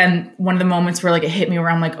again, one of the moments where like it hit me where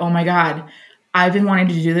I'm like, oh my God, I've been wanting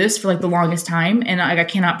to do this for like the longest time. And I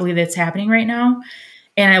cannot believe that it's happening right now.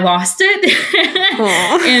 And I lost it.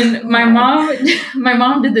 And my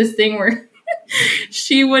mom did this thing where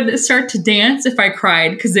she would start to dance if I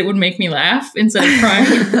cried, because it would make me laugh instead of crying.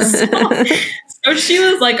 So she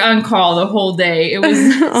was like on call the whole day. It was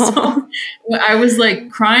so, I was like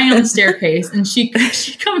crying on the staircase, and she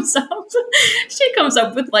comes up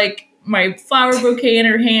with like my flower bouquet in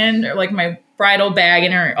her hand, or like my bridal bag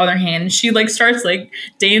in her other hand. And she like starts like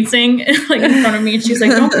dancing like in front of me, and she's like,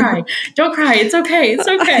 don't cry, it's okay.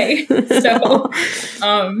 So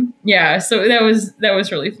yeah, so that was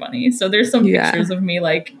really funny. So there's some pictures of me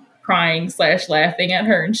like crying / laughing at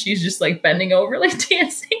her, and she's just like bending over like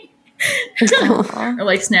dancing or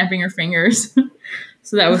like snapping her fingers.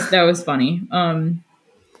 So that was funny.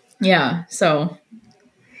 Yeah, so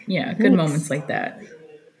yeah, good moments like that.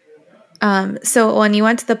 So when you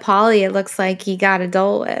went to the Poly, it looks like you got a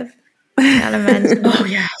Dole Whip. Gotta mention. Oh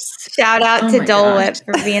yes! Shout out to Dole Whip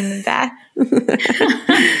for being the best.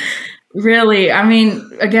 Really, I mean,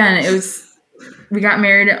 again, we got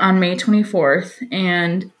married on May 24th,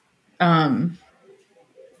 and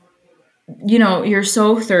you know, you're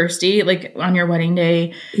so thirsty, like on your wedding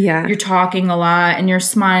day. Yeah, you're talking a lot and you're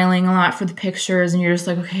smiling a lot for the pictures, and you're just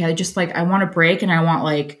like, okay, I want a break, and I want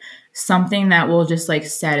like something that will just like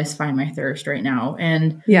satisfy my thirst right now.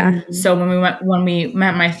 And so when we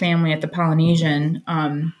met my family at the Polynesian,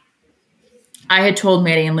 I had told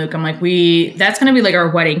Maddie and Luke, I'm like, that's going to be like our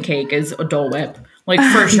wedding cake is a Dole Whip. Like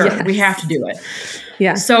for sure. Yes. We have to do it.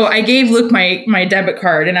 Yeah. So I gave Luke my debit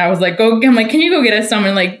card, and I was like, I'm like, can you go get us some?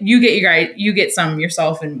 And like, you get some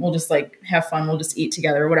yourself, and we'll just like have fun. We'll just eat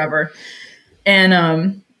together or whatever.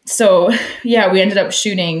 And, so yeah, we ended up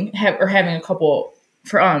shooting having a couple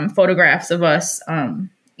photographs of us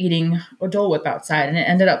eating a Dole Whip outside, and it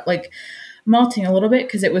ended up like melting a little bit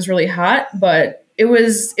because it was really hot, but it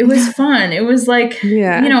was fun. It was like, you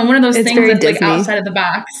know, one of those things that's Disney. Like outside of the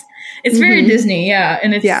box. It's very Disney, yeah,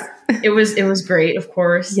 and it's It was great, of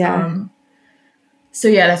course. Yeah. So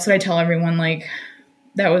yeah, that's what I tell everyone. Like,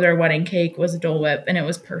 that was our wedding cake, was a Dole Whip, and it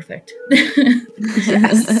was perfect.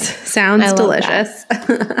 Yes. Sounds delicious.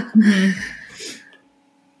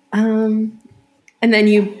 And then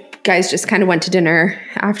you guys just kind of went to dinner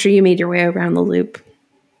after you made your way around the loop.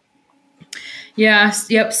 Yeah.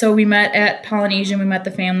 Yep. So we met at Polynesian. We met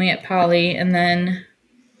the family at Poly, and then,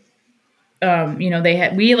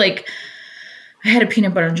 I had a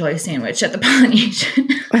peanut butter and jelly sandwich at the Polynesian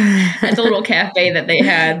at the little cafe that they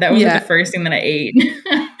had. That was like the first thing that I ate.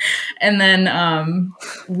 And then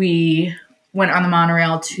we went on the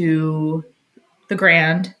monorail to the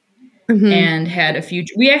Grand and had a few.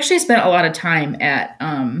 We actually spent a lot of time at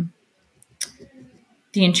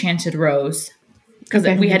the Enchanted Rose because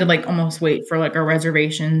we had to like almost wait for like our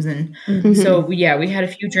reservations. And so, we had a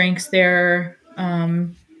few drinks there.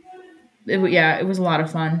 It was a lot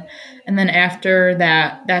of fun. And then after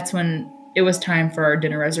that, that's when it was time for our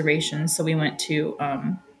dinner reservations. So we went to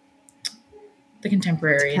the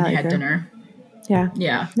Contemporary and had dinner. Yeah.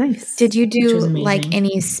 Yeah. Nice. Did you do like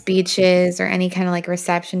any speeches or any kind of like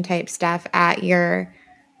reception type stuff at your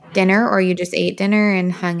dinner, or you just ate dinner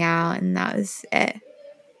and hung out and that was it?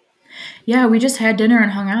 Yeah, we just had dinner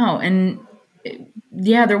and hung out. And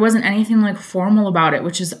there wasn't anything like formal about it,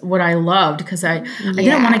 which is what I loved, because I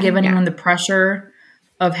didn't want to give anyone the pressure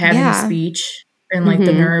of having a speech and like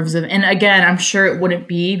the nerves of, and again, I'm sure it wouldn't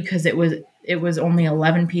be because it was only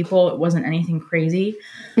 11 people. It wasn't anything crazy.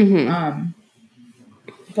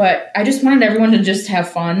 But I just wanted everyone to just have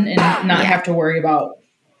fun and not have to worry about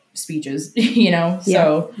speeches,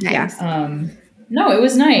 So, no, it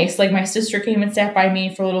was nice. Like, my sister came and sat by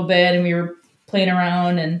me for a little bit, and we were playing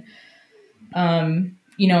around and,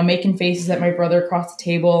 making faces at my brother across the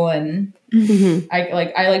table. And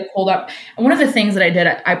I pulled up. And one of the things that I did,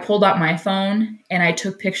 I pulled out my phone and I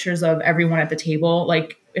took pictures of everyone at the table.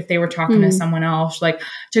 Like, if they were talking to someone else, like,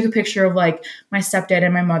 took a picture of like my stepdad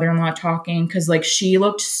and my mother-in-law talking. 'Cause like, she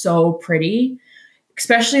looked so pretty,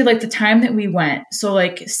 especially like the time that we went. So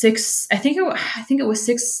like I think it was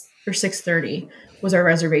 6 or 6:30 was our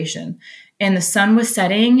reservation, and the sun was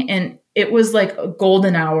setting, and it was like a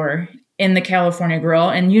golden hour in the California Grill.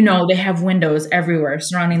 And they have windows everywhere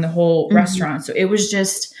surrounding the whole restaurant. So it was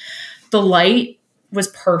just, the light was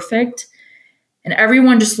perfect. And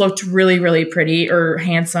everyone just looked really, really pretty or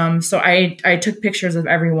handsome. So I took pictures of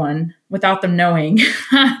everyone without them knowing,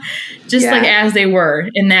 just like as they were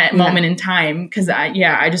in that moment in time. Cause I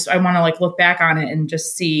want to like look back on it and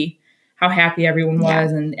just see how happy everyone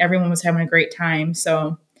was, and everyone was having a great time.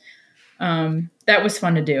 So that was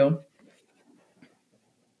fun to do.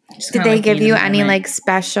 Did they give you any like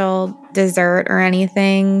special dessert or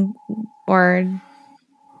anything, or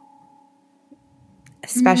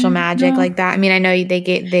special magic like that? I mean, I know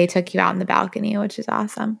they took you out on the balcony, which is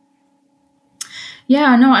awesome.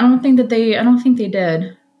 Yeah, no, I don't think they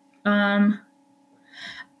did.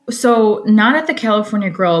 So not at the California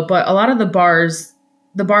Grill, but a lot of the bar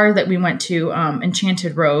that we went to,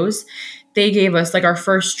 Enchanted Rose, they gave us like our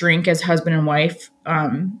first drink as husband and wife.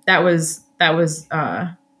 That was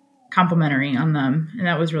complimentary on them, and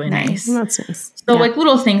that was really nice. Well, that's nice. So like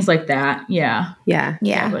little things like that. Yeah.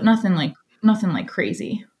 But nothing like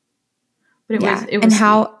crazy. But it was. And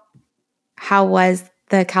how was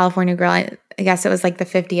the California Grill? I guess it was like the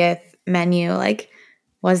 50th menu. Like,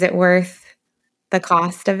 was it worth the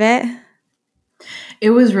cost of it?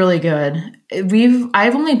 It was really good.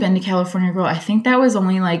 I've only been to California Grill. I think that was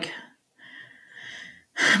only like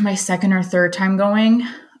my second or third time going.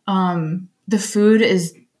 The food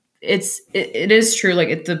is. It is true.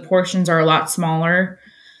 Like, the portions are a lot smaller,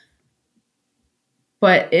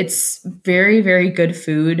 but it's very, very good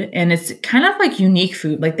food. And it's kind of like unique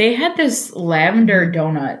food. Like, they had this lavender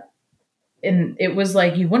donut, and it was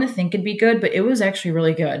like, you wouldn't think it'd be good, but it was actually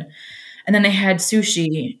really good. And then they had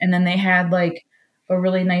sushi, and then they had like a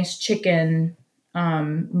really nice chicken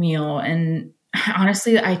meal. And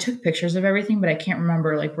honestly, I took pictures of everything, but I can't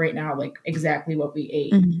remember like right now, like exactly what we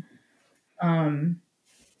ate.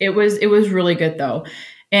 It was really good though.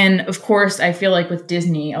 And of course, I feel like with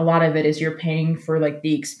Disney, a lot of it is you're paying for like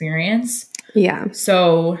the experience. Yeah.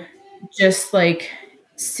 So just like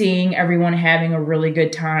seeing everyone having a really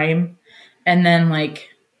good time, and then like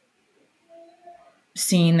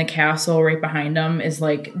seeing the castle right behind them is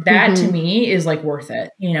like, that to me is like worth it,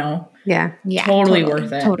 Yeah. Totally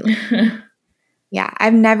worth it. Totally. Yeah.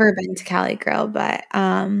 I've never been to Cali Grill, but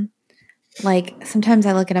like sometimes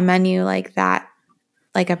I look at a menu like that,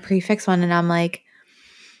 like a prefix one, and I'm like,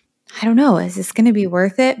 I don't know, is this going to be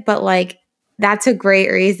worth it? But like that's a great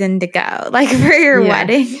reason to go. Like for your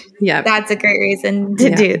wedding. Yeah. That's a great reason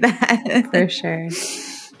to do that. For sure.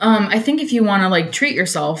 I think if you want to like treat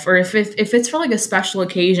yourself, or if it's for like a special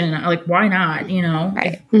occasion, like why not,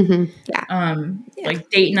 Right. Like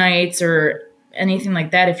date nights or anything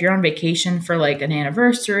like that. If you're on vacation for like an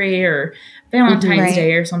anniversary or Valentine's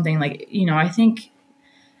Day or something, like, I think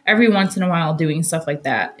every once in a while doing stuff like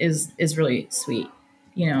that is really sweet,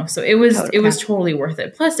 so it was totally worth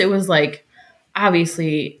it. Plus it was like,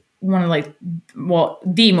 obviously one of like,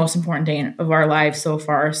 the most important day of our lives so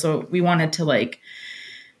far. So we wanted to like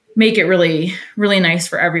make it really, really nice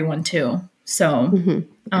for everyone too. So,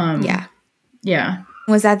 yeah.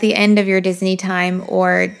 Was that the end of your Disney time,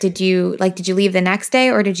 or did you leave the next day,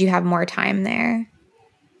 or did you have more time there?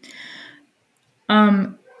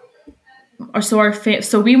 So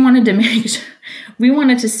we wanted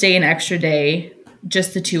to stay an extra day,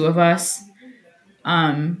 just the two of us.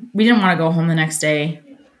 We didn't want to go home the next day,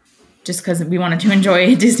 just because we wanted to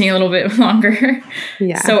enjoy Disney a little bit longer.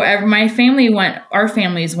 Yeah. So our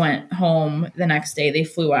families went home the next day. They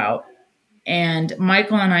flew out, and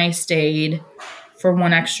Michael and I stayed for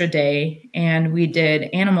one extra day, and we did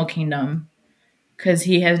Animal Kingdom because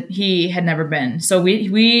he had never been. So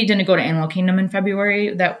we didn't go to Animal Kingdom in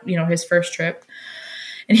February, that, his first trip.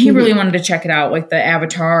 And he really wanted to check it out, like the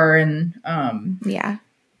Avatar and,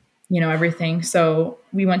 everything. So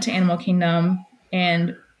we went to Animal Kingdom,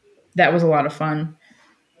 and that was a lot of fun.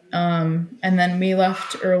 And then we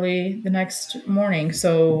left early the next morning.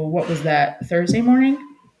 So what was that? Thursday morning?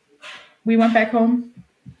 We went back home.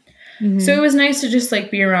 Mm-hmm. So it was nice to just like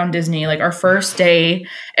be around Disney, like our first day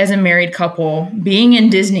as a married couple being in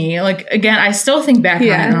Disney. Like, again, I still think back on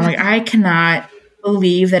it and I'm like, I cannot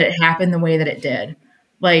believe that it happened the way that it did.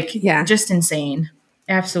 Like, just insane.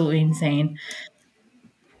 Absolutely insane.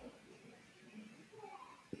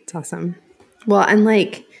 It's awesome. Well, and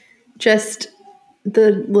like just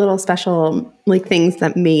the little special like things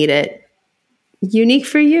that made it unique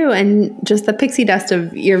for you, and just the pixie dust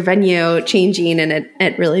of your venue changing and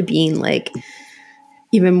it really being like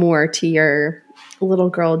even more to your little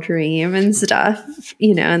girl dream and stuff,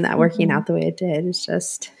 and that working out the way it did.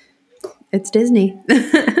 It's Disney.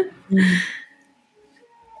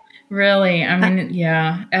 Really? I mean,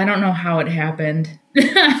 I don't know how it happened.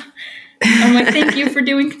 I'm like, thank you for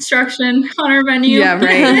doing construction on our venue. Yeah,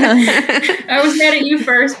 right. I was mad at you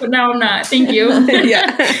first, but now I'm not. Thank you.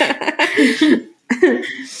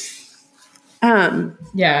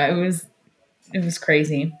 It was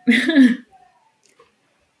crazy.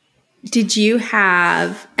 Did you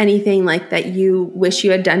have anything like that you wish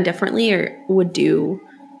you had done differently, or wouldn't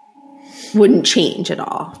change at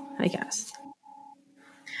all, I guess?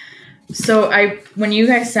 So when you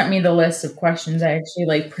guys sent me the list of questions, I actually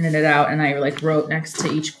like printed it out and I like wrote next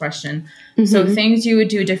to each question. Mm-hmm. So things you would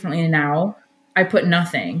do differently now, I put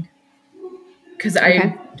nothing. Because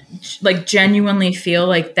I like genuinely feel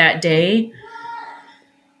like that day,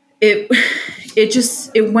 it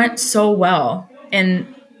went so well.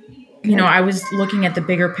 And, I was looking at the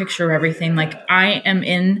bigger picture of everything. Like, I am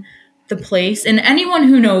in the place, and anyone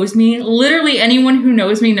who knows me, literally anyone who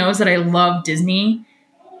knows me knows that I love Disney.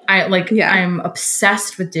 I'm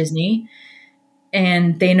obsessed with Disney,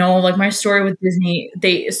 and they know like my story with Disney.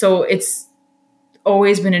 So it's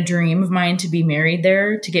always been a dream of mine to be married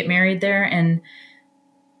there, to get married there. And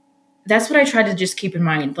that's what I tried to just keep in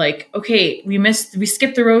mind. Like, okay, we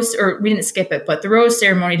skipped the rose, or we didn't skip it, but the rose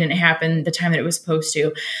ceremony didn't happen the time that it was supposed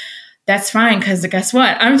to. That's fine. Cause guess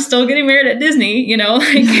what? I'm still getting married at Disney,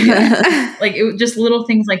 like it just little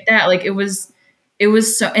things like that. Like it was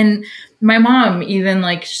so, and my mom, even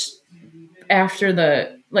like after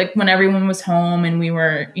when everyone was home and we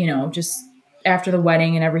were, just after the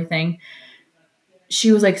wedding and everything,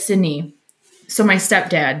 she was like, Sydney. So my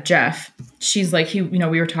stepdad, Jeff, she's like, we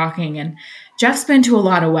were talking, and Jeff's been to a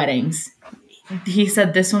lot of weddings. He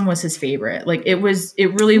said this one was his favorite. Like it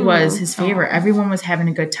really was his favorite. Everyone was having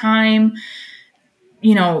a good time,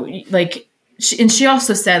 like, and she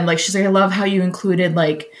also said, like, she's like, I love how you included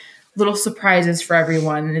like little surprises for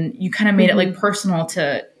everyone, and you kind of made it like personal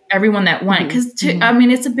to everyone that went. Because I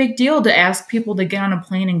mean, it's a big deal to ask people to get on a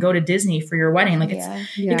plane and go to Disney for your wedding. Like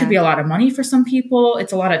it could be a lot of money for some people.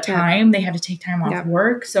 It's a lot of time. They have to take time off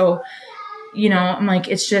work. So, I'm like,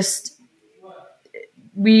 it's just,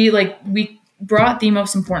 we brought the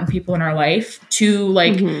most important people in our life to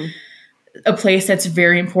like a place that's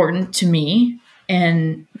very important to me.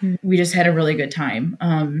 And we just had a really good time.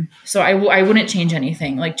 So I wouldn't change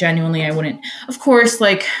anything. Like genuinely, I wouldn't. Of course,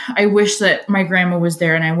 like I wish that my grandma was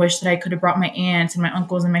there, and I wish that I could have brought my aunts and my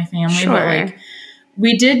uncles and my family. Sure. But like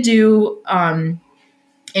we did do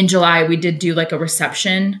in July, we did do like a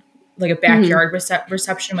reception, like a backyard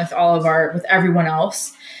reception with with everyone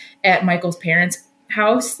else at Michael's parents'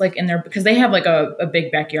 house, like in there, because they have like a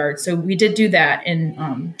big backyard. So we did do that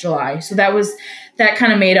in July. So that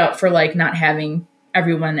kind of made up for like not having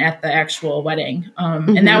everyone at the actual wedding.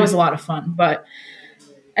 And that was a lot of fun.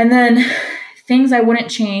 And then things I wouldn't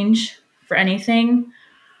change for anything.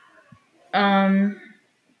 I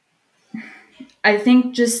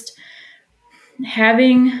think just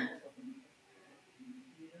having,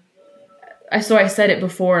 so I said it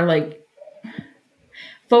before, like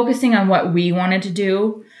focusing on what we wanted to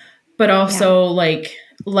do, but also like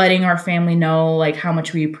letting our family know like how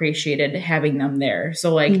much we appreciated having them there.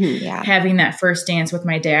 So like having that first dance with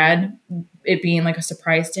my dad, it being like a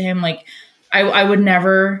surprise to him. Like I would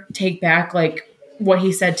never take back like what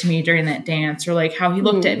he said to me during that dance, or like how he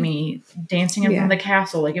looked at me dancing in front of the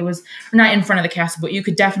castle. Like it was not in front of the castle, but you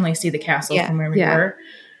could definitely see the castle from where we were.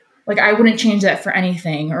 Like I wouldn't change that for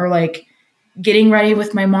anything. Or like getting ready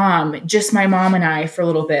with my mom, just my mom and I for a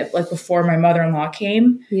little bit, like before my mother-in-law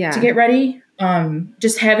came to get ready.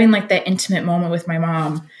 Just having like that intimate moment with my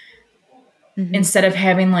mom instead of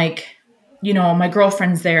having like, you know, my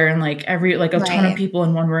girlfriend's there and like a ton of people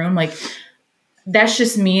in one room. Like that's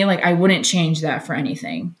just me. Like I wouldn't change that for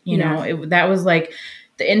anything. You know, that was like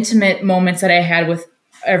the intimate moments that I had with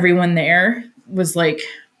everyone there was like,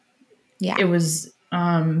 it was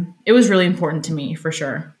really important to me for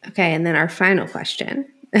sure. Okay. And then our final question,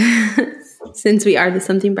 since we are the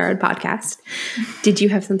Something Borrowed podcast, did you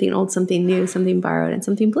have something old, something new, something borrowed, and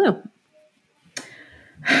something blue?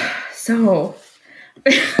 So,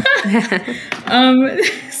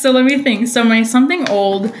 so let me think. So my something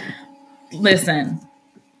old, listen,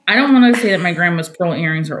 I don't want to say that my grandma's pearl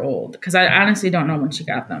earrings are old because I honestly don't know when she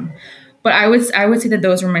got them, but I would say that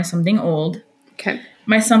those were my something old. Okay.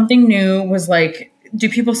 My something new was like, do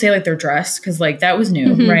people say like their dress? Because like that was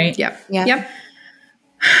new, right? Yep.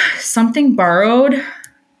 Something borrowed.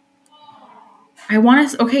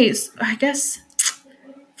 Okay, so I guess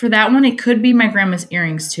for that one, it could be my grandma's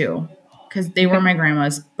earrings too, because they were my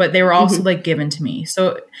grandma's, but they were also like given to me.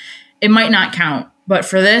 So it might not count, but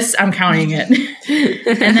for this, I'm counting it.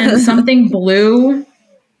 And then something blue.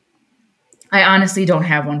 I honestly don't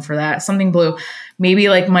have one for that. Something blue. Maybe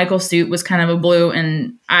like Michael's suit was kind of a blue,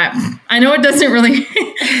 and I know it doesn't really,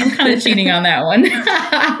 I'm kind of cheating on that one.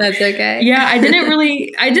 That's okay. Yeah, I didn't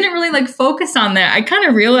really like focus on that. I kind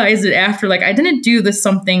of realized it after, like I didn't do this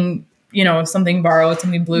something, you know, something borrowed,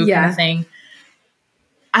 something blue kind of thing.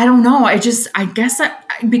 I don't know. I guess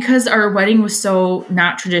because our wedding was so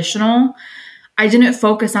not traditional, I didn't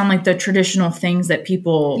focus on like the traditional things that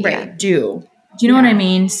people do. Do you know what I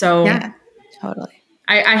mean? So yeah, totally.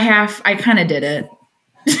 I kind of did it.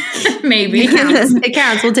 Maybe. It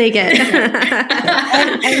counts. We'll take it.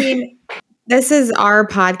 I mean, this is our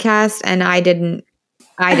podcast, and I didn't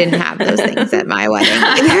have those things at my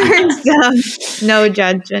wedding. So no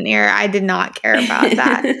judgment here. I did not care about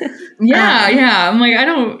that. Yeah. I'm like,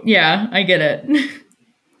 I get it.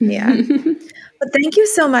 Yeah. But thank you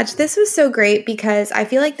so much. This was so great because I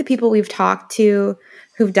feel like the people we've talked to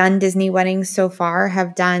who've done Disney weddings so far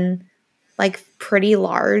have done like pretty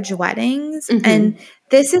large weddings. And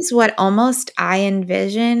this is what almost I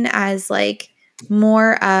envision as like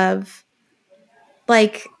more of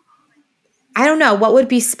like, I don't know, what would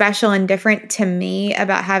be special and different to me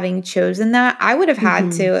about having chosen that. I would have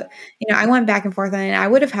had to, you know, I went back and forth on it. I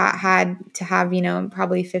would have had to have, you know,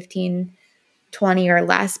 probably 15, 20 or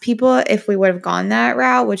less people if we would have gone that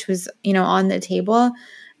route, which was, you know, on the table.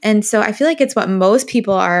 And so I feel like it's what most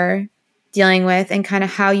people are dealing with, and kind of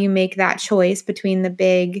how you make that choice between the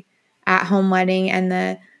big at-home wedding and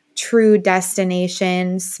the true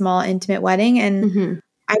destination, small, intimate wedding. And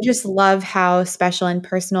I just love how special and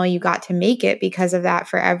personal you got to make it because of that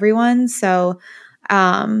for everyone. So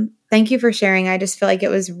thank you for sharing. I just feel like it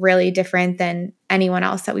was really different than anyone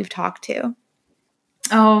else that we've talked to.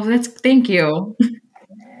 Oh, thank you.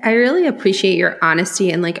 I really appreciate your honesty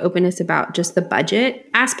and like openness about just the budget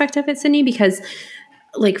aspect of it, Sydney, because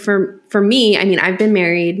like for me, I mean, I've been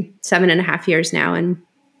married 7.5 years now, and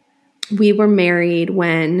we were married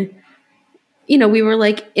when, you know, we were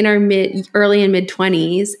like in our early and mid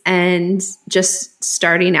 20s and just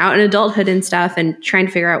starting out in adulthood and stuff, and trying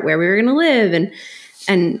to figure out where we were going to live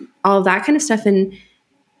and all of that kind of stuff. And,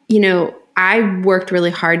 you know, I worked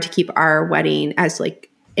really hard to keep our wedding as like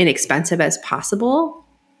inexpensive as possible.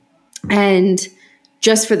 And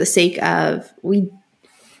just for the sake of,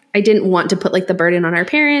 I didn't want to put like the burden on our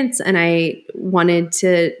parents, and I wanted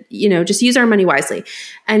to, you know, just use our money wisely.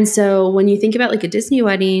 And so when you think about like a Disney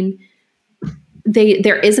wedding,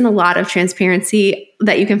 there isn't a lot of transparency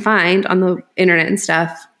that you can find on the internet and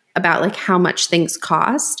stuff about like how much things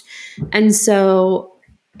cost. And so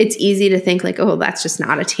it's easy to think like, oh, that's just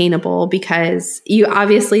not attainable, because you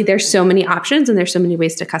obviously there's so many options and there's so many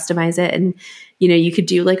ways to customize it. And, you know, you could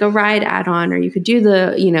do like a ride add-on, or you could do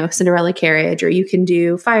the, you know, Cinderella carriage, or you can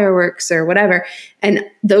do fireworks or whatever. And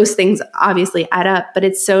those things obviously add up, but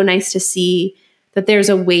it's so nice to see that there's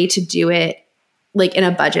a way to do it like in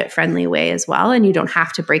a budget friendly way as well. And you don't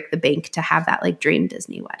have to break the bank to have that like dream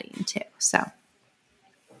Disney wedding too. So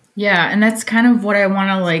yeah. And that's kind of what I want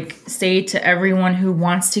to like say to everyone who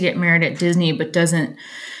wants to get married at Disney, but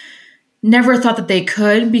never thought that they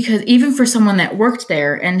could, because even for someone that worked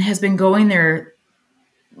there and has been going there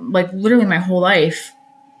like literally my whole life,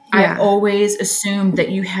 yeah. I've always assumed that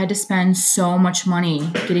you had to spend so much money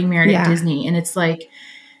getting married at Disney. And it's like,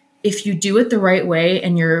 if you do it the right way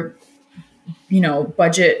and you're, you know,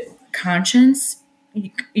 budget conscious,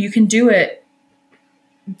 you can do it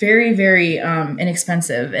very, very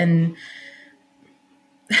inexpensive. And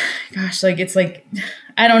gosh, like, it's like,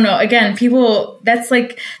 I don't know. Again, people, that's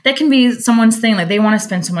like, that can be someone's thing. Like they want to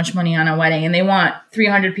spend so much money on a wedding and they want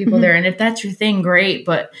 300 people there. And if that's your thing, great.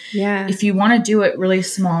 But if you want to do it really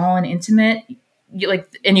small and intimate,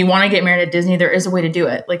 and you want to get married at Disney, there is a way to do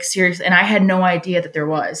it. Like seriously. And I had no idea that there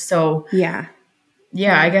was. So yeah,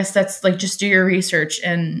 I guess that's like, just do your research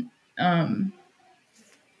and,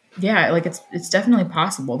 like it's definitely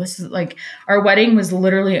possible. This is like, our wedding was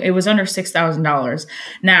literally, it was under $6,000.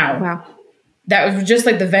 Now, that was just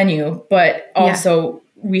like the venue, but also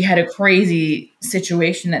we had a crazy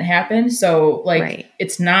situation that happened. So like,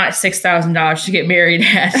 it's not $6,000 to get married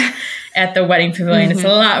at the wedding pavilion. It's a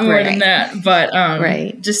lot more than that, but,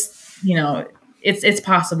 just, you know, it's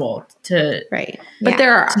possible to, but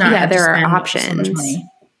there are options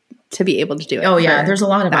to be able to do it. Oh yeah. There's a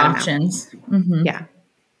lot of options. Mm-hmm. Yeah.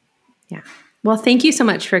 Well, thank you so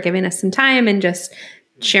much for giving us some time and just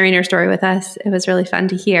sharing your story with us. It was really fun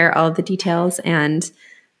to hear all of the details and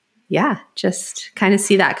just kind of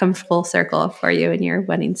see that come full circle for you in your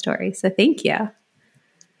wedding story. So thank you.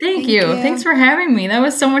 Thank you. Thanks for having me. That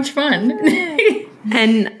was so much fun.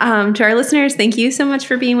 And to our listeners, thank you so much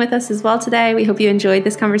for being with us as well today. We hope you enjoyed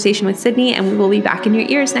this conversation with Sydney, and we will be back in your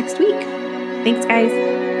ears next week. Thanks, guys.